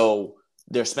 So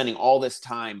they're spending all this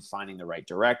time finding the right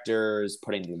directors,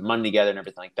 putting the money together and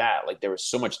everything like that. Like there was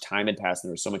so much time had passed and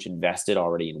there was so much invested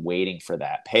already in waiting for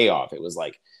that payoff. It was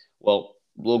like, well,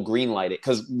 we'll green light it.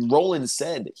 Because Roland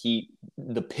said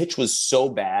the pitch was so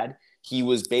bad, he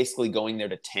was basically going there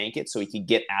to tank it so he could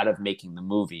get out of making the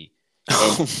movie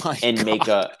and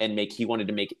he wanted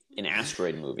to make an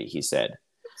asteroid movie, he said.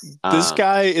 This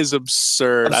guy is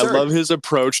absurd. I love his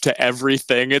approach to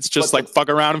everything. It's just like fuck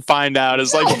around and find out.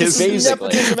 It's like his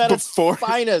nepotism at its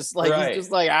finest. Like he's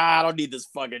just like, I don't need this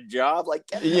fucking job. Like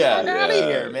get the fuck out of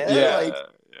here, man. Yeah.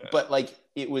 But like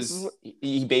it was,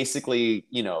 he basically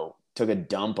took a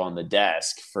dump on the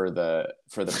desk for the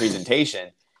presentation,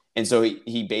 and so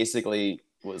he basically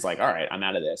was like, all right, I'm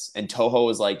out of this. And Toho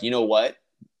was like, you know what?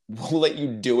 We'll let you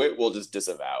do it. We'll just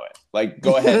disavow it. Like,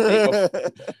 go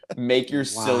ahead, make your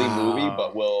silly movie,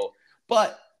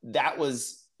 but that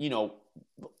was,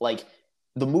 like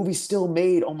the movie still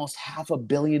made almost $500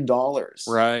 million.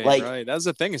 Right. Like, right. That's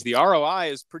the thing, is the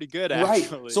ROI is pretty good,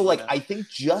 actually. Right. So like, I think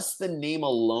just the name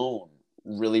alone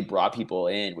really brought people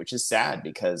in, which is sad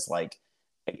because like,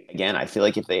 again, I feel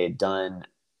like if they had done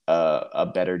a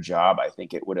better job, I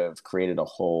think it would have created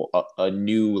a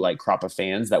new like crop of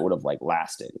fans that would have like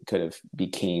lasted. It could have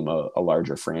became a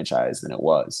larger franchise than it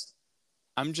was.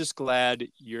 I'm just glad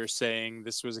you're saying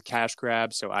this was a cash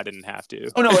grab, so I didn't have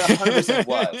to. Oh no, it 100%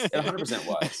 was. It 100%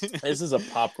 was. This is a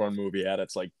popcorn movie at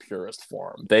its like purest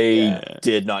form. They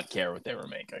did not care what they were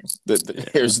making.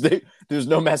 There's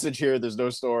no message here. There's no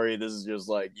story. This is just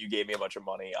like, you gave me a bunch of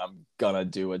money, I'm gonna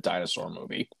do a dinosaur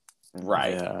movie.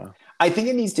 Right. Yeah. I think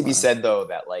it needs to be said though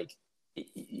that like,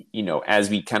 you know, as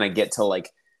we kind of get to like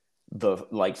the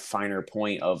like finer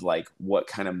point of like what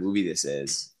kind of movie this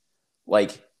is,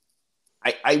 like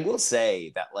I will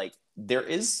say that like there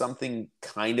is something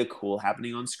kind of cool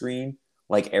happening on screen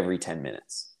like every 10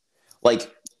 minutes.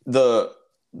 Like the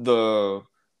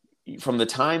from the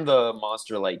time the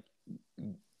monster like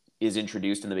is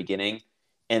introduced in the beginning,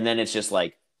 and then it's just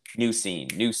like new scene,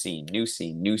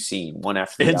 one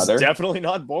after the other. It's definitely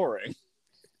not boring.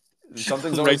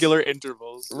 Something's always, regular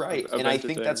intervals, right? And I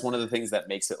think that's one of the things that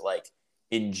makes it like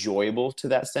enjoyable to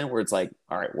that extent, where it's like,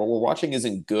 all right, what we're watching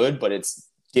isn't good, but it's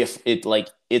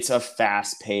a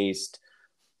fast-paced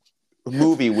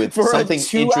movie with something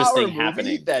interesting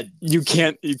happening that you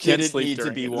can't sleep need during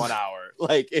to be 1 hour.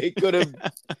 Like it could have,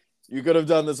 you could have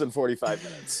done this in 45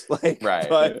 minutes. Like, right?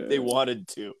 But they wanted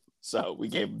to, so we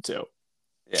gave them 2.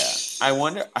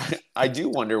 Yeah, I do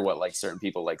wonder what like certain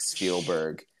people like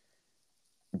Spielberg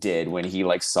did when he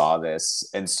like saw this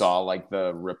and saw like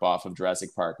the ripoff of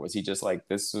Jurassic Park. Was he just like,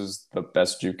 this was the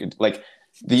best you could like?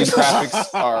 These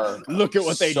graphics are look at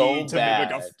what they need to bad.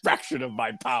 mimic a fraction of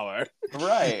my power.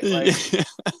 Right. Like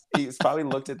he's probably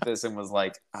looked at this and was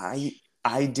like,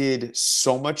 I did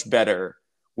so much better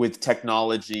with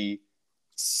technology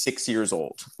 6 years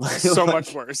old. So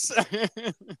much worse.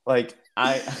 Like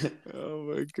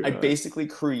oh my God. I basically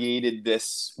created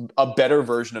a better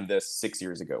version of this 6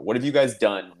 years ago. What have you guys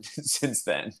done since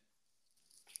then?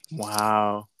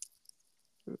 Wow.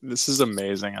 This is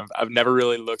amazing. I've never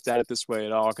really looked at it this way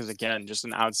at all, because again, just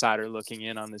an outsider looking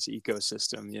in on this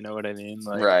ecosystem, you know what I mean?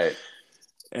 Like, right.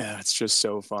 Yeah, it's just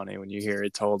so funny when you hear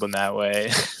it told in that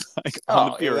way. Like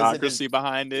all the bureaucracy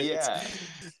behind it. Yeah.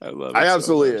 I love it. I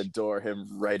absolutely adore him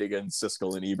writing in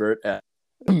Siskel and Ebert at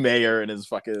Mayor and his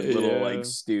fucking little like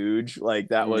stooge. Like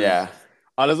that was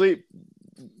honestly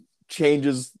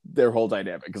changes their whole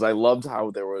dynamic, because I loved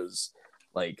how there was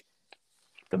like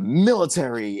the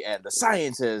military and the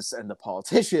scientists and the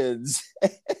politicians.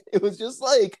 It was just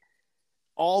like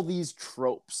all these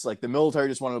tropes. Like the military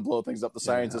just wanted to blow things up. The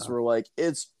scientists were like,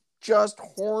 it's just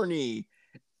horny.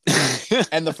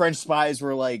 And the French spies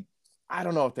were like, I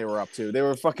don't know what they were up to. They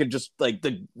were fucking just like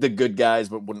the good guys,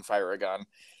 but wouldn't fire a gun.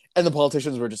 And the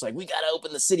politicians were just like, we got to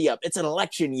open the city up. It's an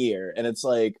election year. And it's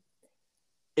like,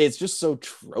 it's just so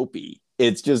tropey.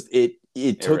 It's just, it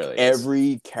took really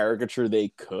every caricature they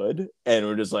could and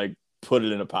we're just like, put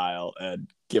it in a pile and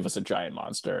give us a giant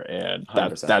monster. And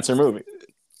that's her movie.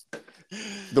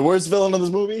 The worst villain of this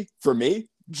movie, for me,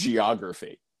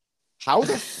 geography. How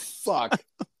the fuck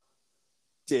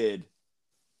did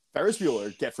Ferris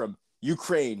Bueller get from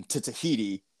Ukraine to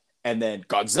Tahiti, and then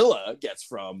Godzilla gets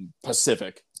from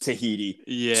Pacific Tahiti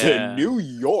to New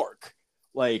York?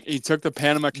 Like, he took the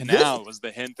Panama Canal was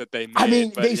the hint that they made. I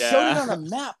mean, they showed it on a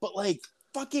map, but like,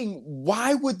 fucking,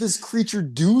 why would this creature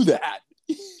do that?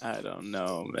 I don't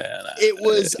know, man. It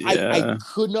was I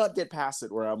could not get past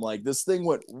it, where I'm like, this thing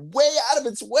went way out of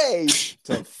its way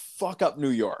to fuck up New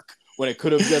York when it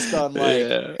could have just done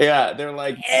like they're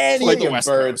like any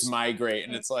birds migrate,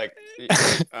 and it's like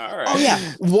all right. Oh yeah,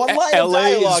 one line of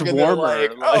dialogue is warmer.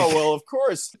 Like, oh well, of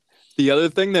course. The other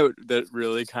thing that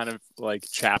really kind of like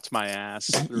chapped my ass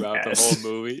throughout the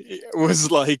whole movie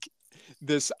was like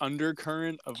this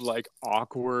undercurrent of like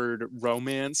awkward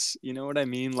romance, you know what I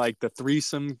mean? Like the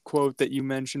threesome quote that you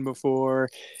mentioned before,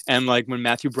 and like when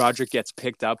Matthew Broderick gets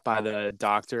picked up by the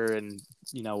doctor and,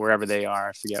 you know, wherever they are,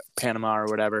 I forget, Panama or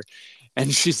whatever,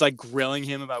 and she's like grilling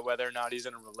him about whether or not he's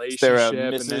in a relationship.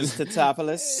 Mrs.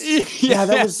 Tatopoulos?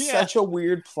 That was such a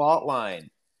weird plot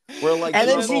line. Where, like, and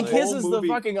then she kisses the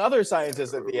fucking other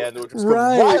scientist at the end, which was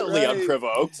wildly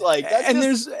unprovoked. Like,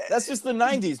 that's just the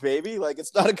 90s, baby. Like,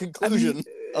 it's not a conclusion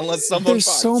unless someone. There's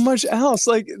so much else.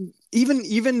 Like,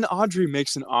 even Audrey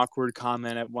makes an awkward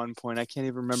comment at one point. I can't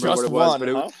even remember what it was, but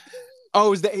it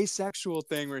was the asexual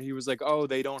thing where he was like, "Oh,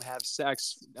 they don't have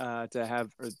sex to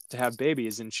have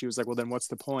babies," and she was like, "Well, then what's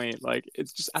the point?" Like,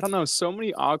 it's just, I don't know, so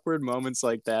many awkward moments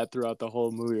like that throughout the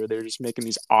whole movie where they're just making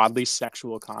these oddly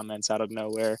sexual comments out of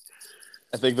nowhere.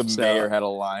 I think the mayor had a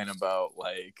line about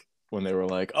like when they were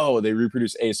like, "Oh, they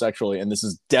reproduce asexually, and this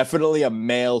is definitely a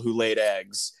male who laid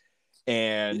eggs,"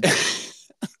 and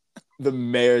the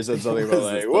mayor said something about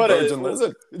like, "What virgin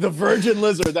lizard? The virgin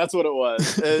lizard." That's what it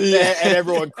was, and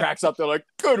everyone cracks up. They're like,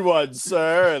 "Good one,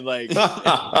 sir," and like,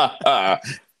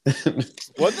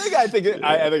 One thing I think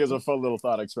is a fun little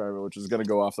thought experiment, which is going to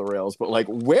go off the rails, but like,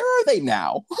 where are they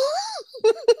now?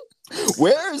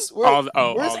 Where's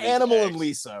Animal and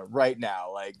Lisa right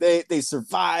now? Like they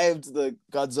survived the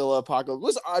Godzilla apocalypse.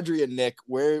 Where's Audrey and Nick?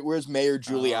 Where's Mayor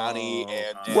Giuliani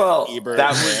and Ebert?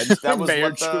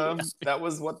 That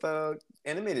was what the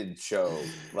animated show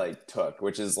like took,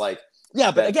 which is like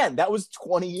but again, that was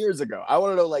 20 years ago. I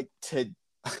want to know like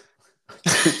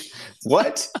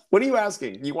What are you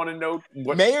asking? You want to know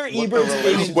what Mayor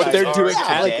Ebert's what they're doing?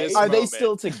 Are they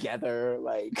still together?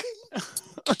 Like,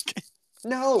 okay.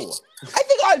 No, I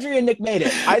think Audrey and Nick made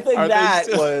it. I think that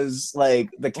was like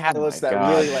the catalyst that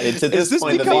really like. To this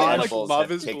point, the like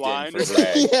Love is Blind?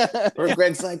 Where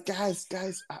Greg's like, guys,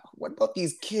 what about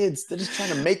these kids? They're just trying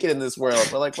to make it in this world.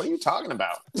 We're like, what are you talking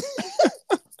about?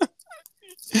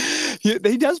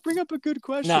 He does bring up a good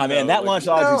question. Nah, man, that launched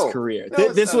Audrey's career.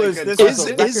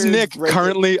 Is Nick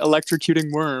currently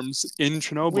electrocuting worms in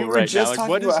Chernobyl right now? We were just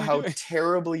talking about how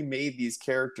terribly made these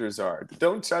characters are.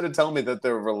 Don't try to tell me that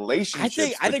the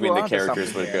relationships between the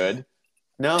characters were good.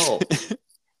 No.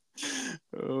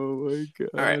 Oh my god!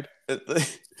 All right.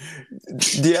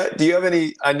 Do you have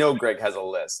any? I know Greg has a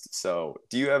list. So,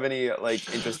 do you have any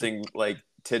like interesting like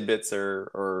tidbits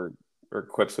or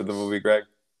quips with the movie, Greg?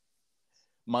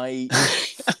 My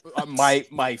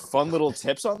fun little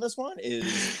tips on this one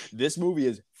is this movie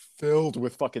is filled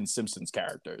with fucking Simpsons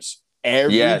characters.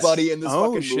 Everybody in this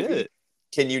fucking movie.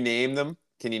 Can you name them?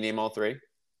 Can you name all three?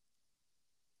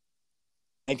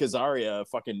 Hank Azaria,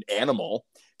 fucking animal.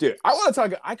 Dude,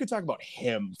 I could talk about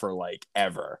him for like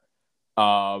ever.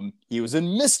 He was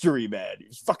in Mystery Men. He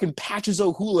was fucking Patches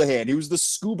O'Houlihan. He was the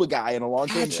scuba guy in A Long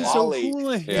Time Wally.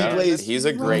 He's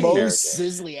a great Mo character.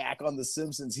 Sizliak on The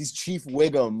Simpsons. He's Chief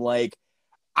Wiggum. Like,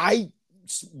 I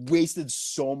wasted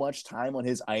so much time on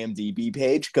his IMDb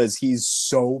page because he's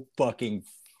so fucking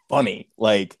funny.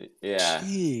 Like, yeah,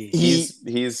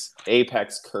 he's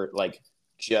apex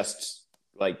just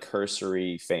like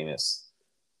cursory famous.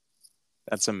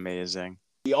 That's amazing.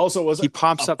 He also was. He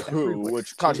pops up Apu,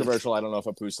 which controversial. I don't know if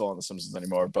Apu's still on The Simpsons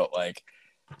anymore, but like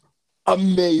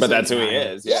amazing. But that's who he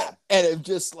is. Yeah. And it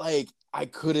just like I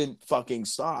couldn't fucking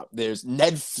stop. There's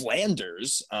Ned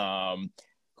Flanders,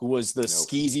 who was the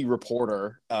skeezy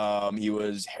reporter. He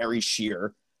was Harry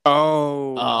Shearer.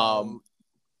 Oh.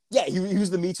 Yeah, he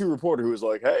was the Me Too reporter who was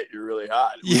like, "Hey, you're really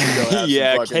hot."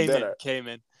 Came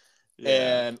in.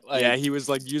 Yeah. And like, he was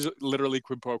like literally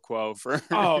quid pro quo for.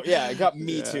 It got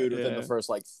Me Too'd within the first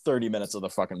like 30 minutes of the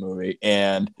fucking movie,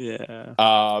 and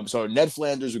so Ned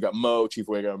Flanders, we got Mo, Chief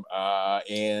Wiggum,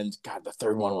 and God, the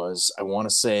third one was I want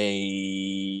to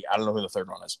say I don't know who the third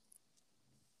one is.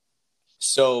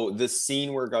 So the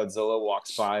scene where Godzilla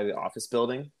walks by the office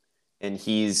building, and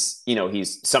he's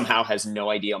somehow has no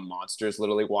idea a monster is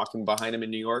literally walking behind him in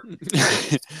New York.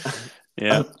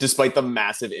 Yeah, despite the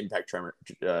massive impact tremors.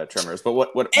 But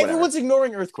what everyone's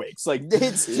ignoring earthquakes. Like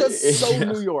it's just so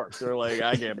New York. They're like,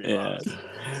 I can't be honest.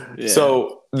 Yeah.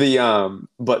 So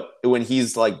but when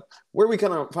he's like, where are we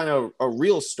gonna find a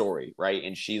real story, right?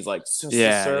 And she's like,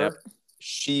 sir.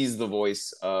 She's the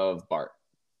voice of Bart.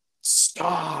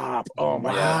 Stop! Oh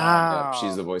my god,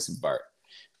 she's the voice of Bart.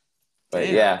 But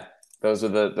those are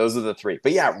the three.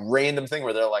 But random thing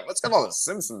where they're like, let's get all the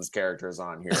Simpsons characters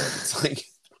on here. It's like.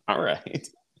 All right.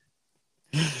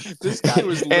 This guy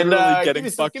was literally getting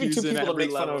fuck yous in every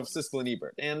level. Fun of Siskel and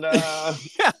Ebert. And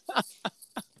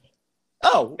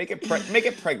make it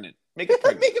pregnant. Make it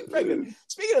pregnant.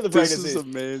 Speaking of the pregnancy, this is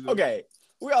amazing. Okay,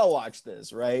 we all watched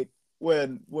this, right?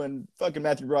 When fucking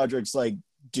Matthew Broderick's like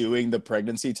doing the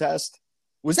pregnancy test,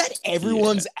 was that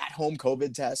everyone's at-home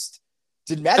COVID test?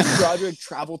 Did Matthew Broderick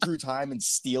travel through time and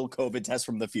steal COVID tests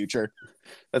from the future?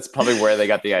 That's probably where they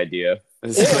got the idea.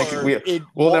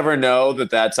 We'll never know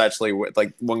that's actually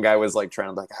like one guy was like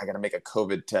trying to I gotta make a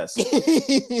COVID test.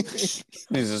 He's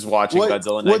just watching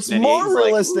Godzilla. What's more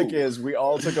realistic is we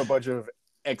all took a bunch of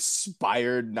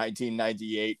expired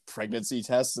 1998 pregnancy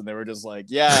tests and they were just like,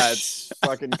 yeah, it's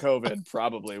fucking COVID.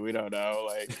 Probably, we don't know.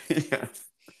 Like,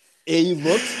 he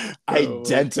looked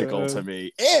identical to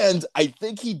me, and I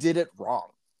think he did it wrong.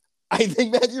 I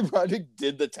think Matthew Broderick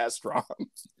did the test wrong.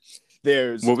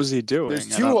 What was he doing? There's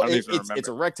two. It's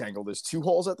a rectangle. There's two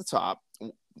holes at the top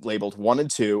labeled 1 and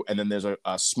 2, and then there's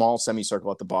a small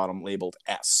semicircle at the bottom labeled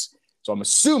S. So I'm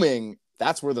assuming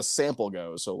that's where the sample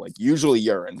goes. So like usually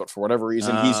urine, but for whatever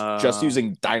reason he's just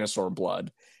using dinosaur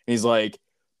blood. And he's like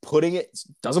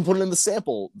doesn't put it in the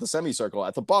sample, the semicircle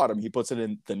at the bottom. He puts it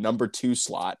in the number 2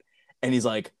 slot, and he's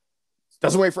like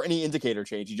doesn't wait for any indicator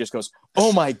change. He just goes,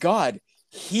 "Oh my god,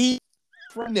 he's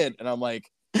pregnant," and I'm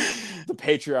like, the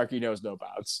patriarchy knows no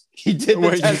bounds. He did the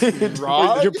Wait, test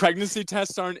wrong. Your pregnancy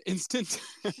tests aren't instant.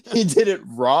 He did it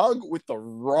wrong with the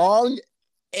wrong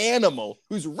animal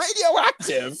who's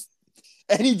radioactive,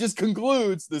 and he just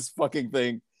concludes this fucking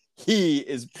thing. He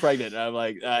is pregnant. And I'm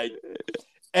like,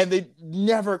 and they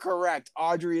never correct.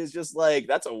 Audrey is just like,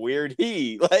 that's a weird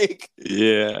he. Like,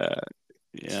 yeah,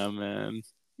 man.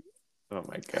 Oh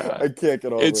my god, I can't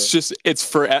get over it. It's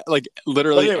for like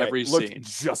literally Anyway, every looked scene.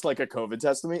 just like a COVID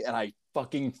test to me, and I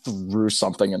fucking threw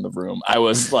something in the room. I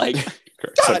was like,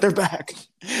 God, God, they're back.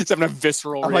 It's having a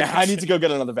visceral I'm like, reaction. I need to go get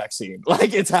another vaccine.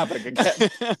 Like, it's happening again.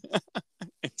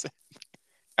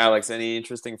 Alex, any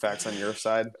interesting facts on your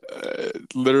side?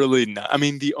 Literally not. I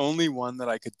mean, the only one that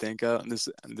I could think of, and this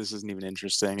isn't even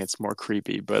interesting. It's more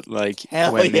creepy, but like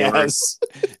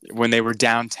when they were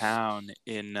downtown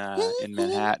in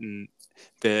Manhattan,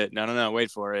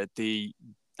 wait for it.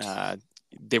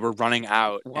 They were running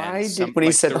out. Why did when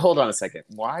he said? Hold on a second.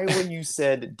 Why, when you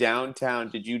said downtown,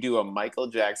 did you do a Michael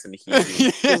Jackson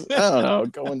heat? I don't know.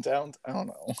 Going down. I don't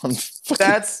know.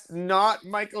 That's not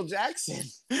Michael Jackson.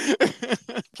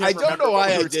 I don't know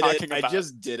why I did it. I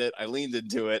just did it. I leaned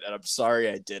into it, and I'm sorry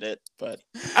I did it, but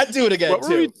I'd do it again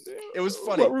too. It was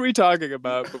funny. What were we talking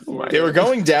about before? They were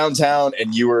going downtown,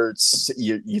 and you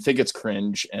think it's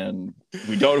cringe, and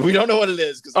we don't know what it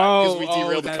is because we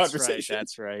derailed the conversation. Right,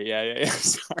 that's right. Yeah.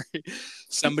 Sorry.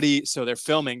 So they're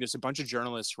filming. There's a bunch of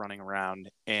journalists running around,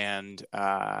 and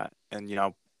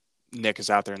Nick is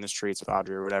out there in the streets with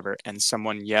Audrey or whatever, and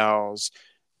someone yells,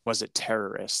 "Was it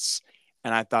terrorists?"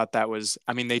 And I thought that was.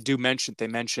 I mean, they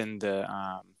mentioned the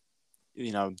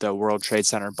the World Trade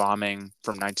Center bombing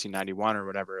from 1991 or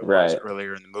whatever it was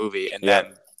earlier in the movie, and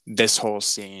then this whole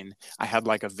scene, I had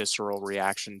like a visceral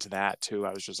reaction to that too.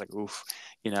 I was just like, oof,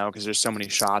 because there's so many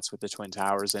shots with the Twin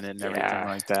Towers in it and everything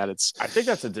like that. I think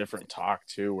that's a different talk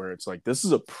too, where it's like, this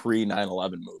is a pre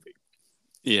 9/11 movie.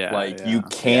 Yeah. Like you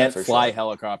can't fly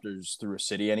helicopters through a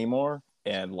city anymore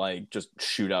and like just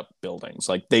shoot up buildings.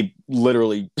 Like they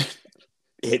literally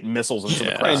hit missiles into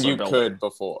the crowd. And you could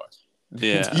before.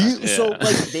 So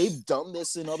like they've done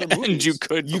this in other movies.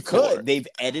 And you could. They've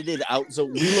edited out. So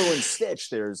Lilo and Stitch,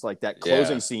 there's like that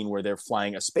closing scene where they're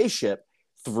flying a spaceship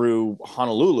through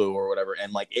Honolulu or whatever,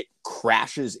 and like it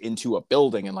crashes into a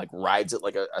building and like rides it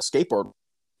like a skateboard.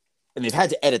 And they've had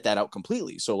to edit that out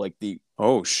completely. So like the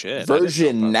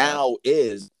version now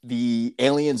is the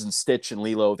aliens and Stitch and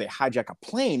Lilo, they hijack a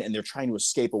plane and they're trying to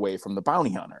escape away from the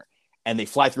bounty hunter. And they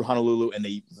fly through Honolulu and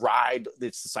they ride.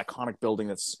 It's this iconic building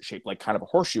that's shaped like kind of a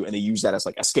horseshoe, and they use that as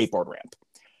like a skateboard ramp.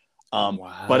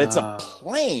 But it's a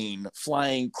plane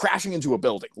crashing into a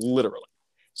building, literally.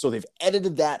 So they've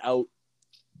edited that out.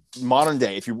 Modern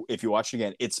day, if you watch it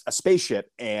again, it's a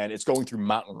spaceship and it's going through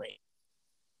mountain range.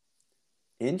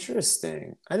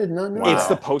 Interesting. I did not know. Wow. It's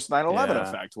the post 9/11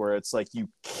 effect, where it's like you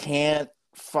can't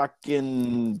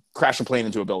fucking crash a plane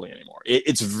into a building anymore.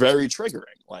 It's very triggering.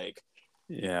 Like.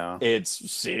 Yeah, it's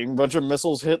seeing a bunch of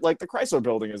missiles hit like the Chrysler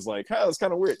building is like, that's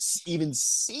kind of weird. Even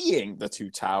seeing the two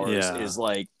towers is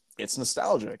like, it's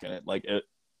nostalgic, and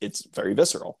it's very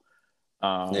visceral.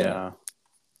 So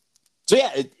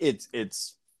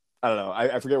it's I don't know.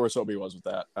 I forget where Soapy was with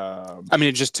that. I mean,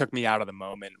 it just took me out of the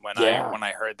moment when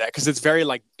I heard that, because it's very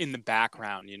like in the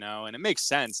background, and it makes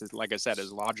sense. Like I said,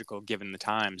 it's logical given the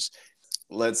times.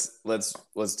 Let's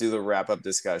do the wrap up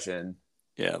discussion.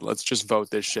 Yeah, let's just vote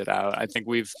this shit out. I think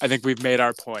we've made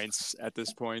our points at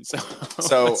this point.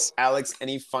 So Alex,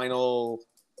 any final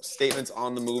statements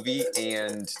on the movie?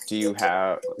 And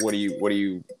what do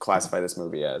you classify this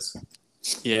movie as?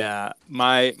 Yeah,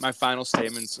 my final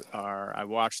statements are: I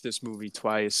watched this movie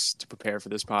twice to prepare for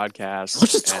this podcast.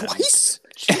 Twice?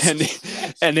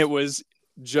 And it was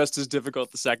just as difficult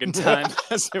the second time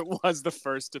as it was the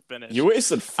first to finish. You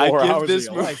wasted 4 hours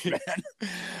of your life, man.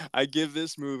 I give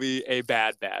this movie a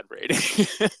bad rating.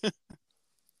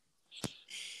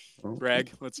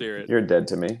 Greg, let's hear it. You're dead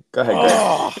to me. Go ahead,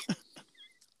 Greg.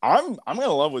 I'm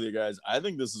gonna love with you guys. I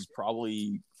think this is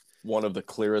probably one of the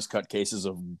clearest cut cases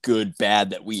of good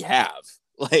bad that we have.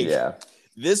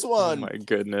 This one. Oh my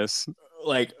goodness.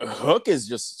 Like, Hook is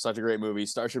just such a great movie.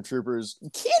 Starship Troopers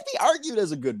can't be argued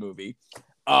as a good movie.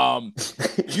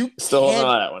 You still don't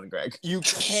know that one, Greg. You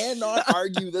cannot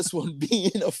argue this one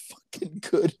being a fucking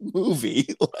good movie.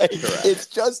 Like, it's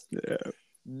just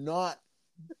not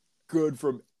good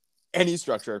from any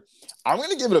structure. I'm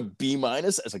gonna give it a B-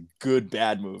 as a good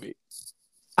bad movie.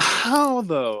 How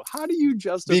though? How do you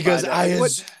justify because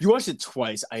that? You watched it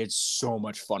twice. I had so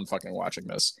much fun fucking watching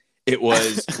this. It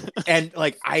was, and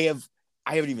like I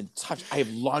I haven't even touched. I have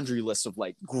laundry lists of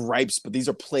like gripes, but these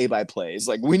are play-by-plays.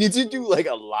 Like we need to do like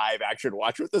a live action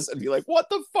watch with this and be like, what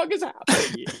the fuck is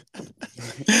happening here?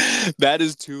 That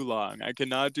is too long. I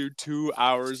cannot do 2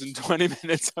 hours and 20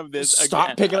 minutes of this. Stop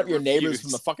again. picking up your neighbors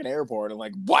from the fucking airport and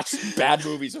like watch bad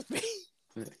movies with me.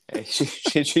 Hey,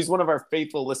 she's one of our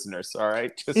faithful listeners. All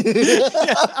right, just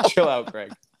chill out,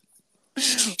 Greg.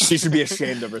 She should be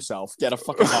ashamed of herself. Get a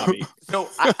fucking hobby. No,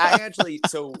 I actually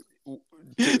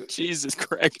Jesus,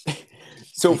 Greg.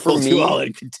 So for me, all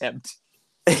in contempt.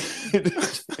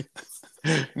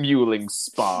 Mewling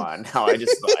spawn. How I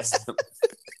despise them.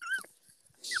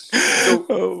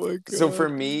 Oh my god. So for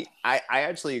me, I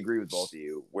actually agree with both of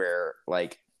you. Where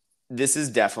like this is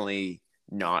definitely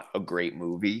not a great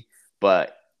movie,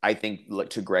 but I think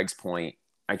to Greg's point,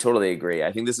 I totally agree.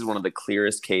 I think this is one of the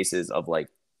clearest cases of like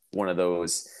one of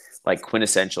those like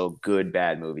quintessential good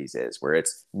bad movies is where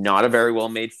it's not a very well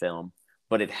made film,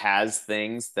 but it has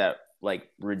things that like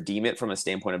redeem it from a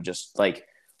standpoint of just like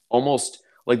almost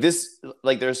like this,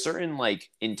 like there's certain like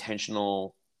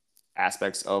intentional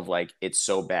aspects of like it's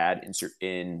so bad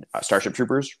in Starship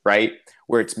Troopers, right?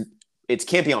 Where it's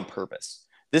campy on purpose.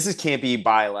 This is campy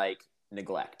by like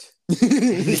neglect.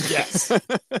 Yes.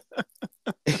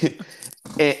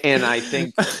 and I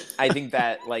think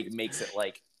that like makes it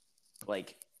like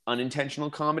unintentional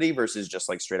comedy versus just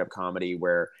like straight up comedy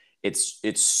where it's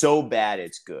so bad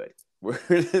it's good. Where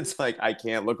it's like I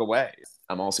can't look away.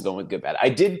 I'm also going with good bad. I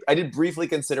did briefly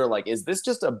consider like, is this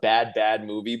just a bad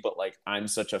movie? But like I'm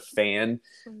such a fan,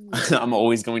 I'm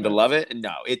always going to love it. And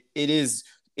no, it is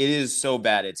so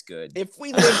bad it's good. If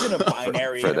we lived in a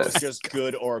binary and it was just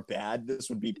good or bad, this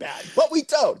would be bad. But we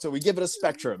don't. So we give it a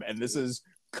spectrum, and this is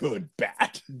good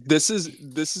bad. This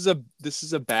is a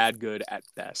bad good at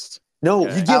best. No,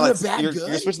 okay. You give Alex, it a bad good.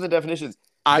 You're switching the definitions.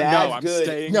 I'm good.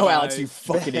 staying. No, by... Alex, you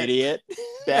fucking idiot.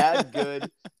 Bad good.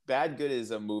 Bad good is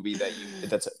a movie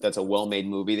that's a well-made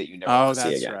movie that you never want to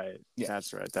see again. Right. Yeah.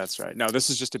 That's right. No,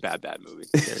 this is just a bad movie.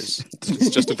 It's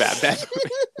just a bad movie.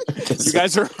 You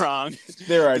guys are wrong.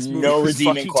 There are no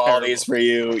redeeming qualities for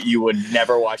you. You would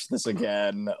never watch this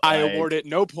again. I award it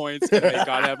no points, and may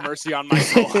God have mercy on my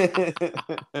soul.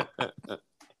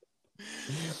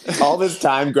 All this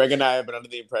time, Greg and I have been under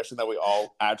the impression that we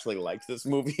all actually liked this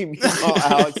movie. Meanwhile,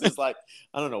 Alex is like,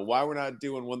 I don't know why we're not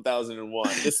doing 1001.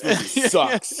 This movie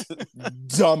sucks.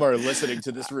 Dumber listening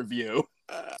to this review.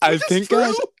 I think,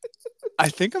 guys, I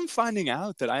think I'm finding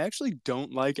out that I actually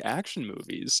don't like action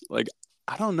movies. Like,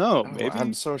 I don't know. Maybe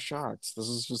I'm so shocked. This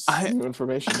is just new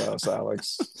information to us,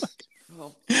 Alex.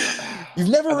 Well, you've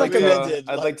never recommended.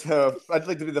 I'd like to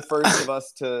be the first of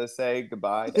us to say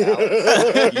goodbye to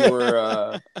Alex.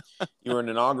 You were an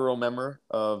inaugural member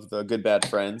of the Good Bad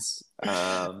Friends,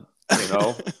 and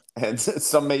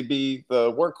some may be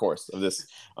the workhorse of this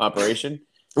operation.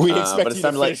 We expect you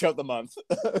to finish out the month.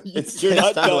 You're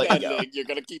not done editing. You're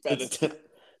gonna keep editing.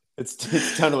 It's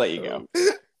time to let you go.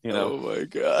 You know? Oh my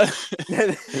god!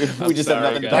 We just have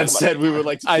nothing. That said, we would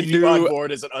like to keep you on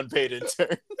board as an unpaid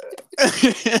intern.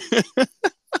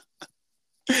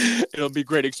 It'll be a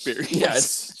great experience. Yeah,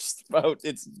 it's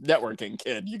networking,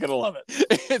 kid. You're gonna love it.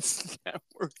 It's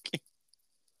networking.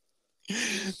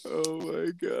 Oh my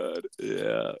god!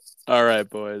 Yeah. All right,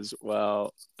 boys.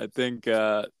 Well, I think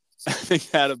that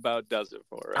about does it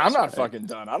for us. I'm not fucking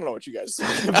done. I don't know what you guys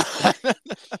think.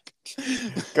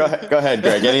 Go ahead,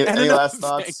 Greg. Any last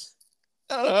thoughts?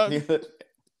 Greg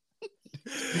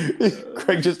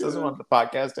just doesn't want the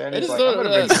podcast to end. He's like, I'm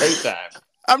having a great time.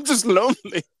 I'm just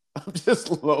lonely. I'm just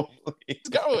lonely. Let's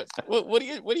go. What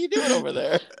are you doing over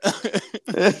there?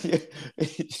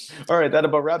 All right, that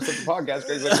about wraps up the podcast.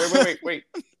 Greg's like, wait.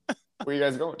 Where are you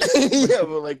guys going? Yeah,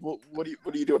 but like, what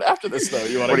are you doing after this though?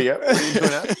 What are you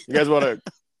doing after? You guys want to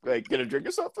like get a drink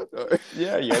or something? Or?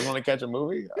 Yeah, you guys want to catch a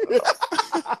movie? I don't know.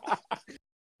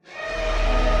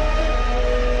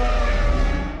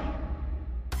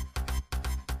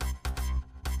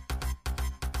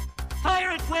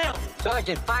 Fire at will!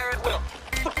 Sergeant, fire at will!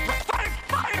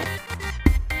 Fire!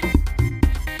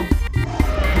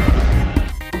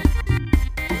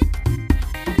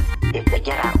 If they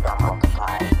get out, they'll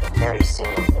multiply, and very soon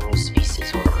a new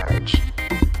species will emerge.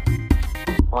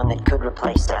 One that could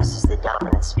replace us as the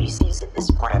dominant species of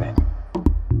this planet.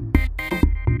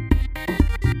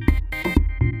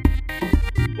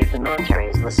 If the military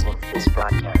is listening to this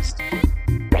broadcast,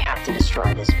 they have to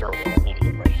destroy this building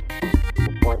immediately,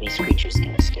 before these creatures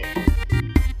can escape.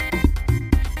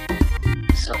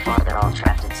 So far, they're all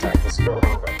trapped inside this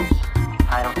building, but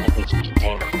I don't think we can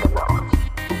contain them for long.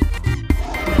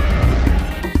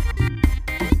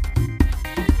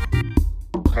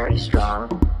 Very strong,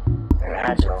 they're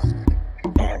agile,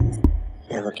 and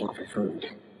They're looking for food.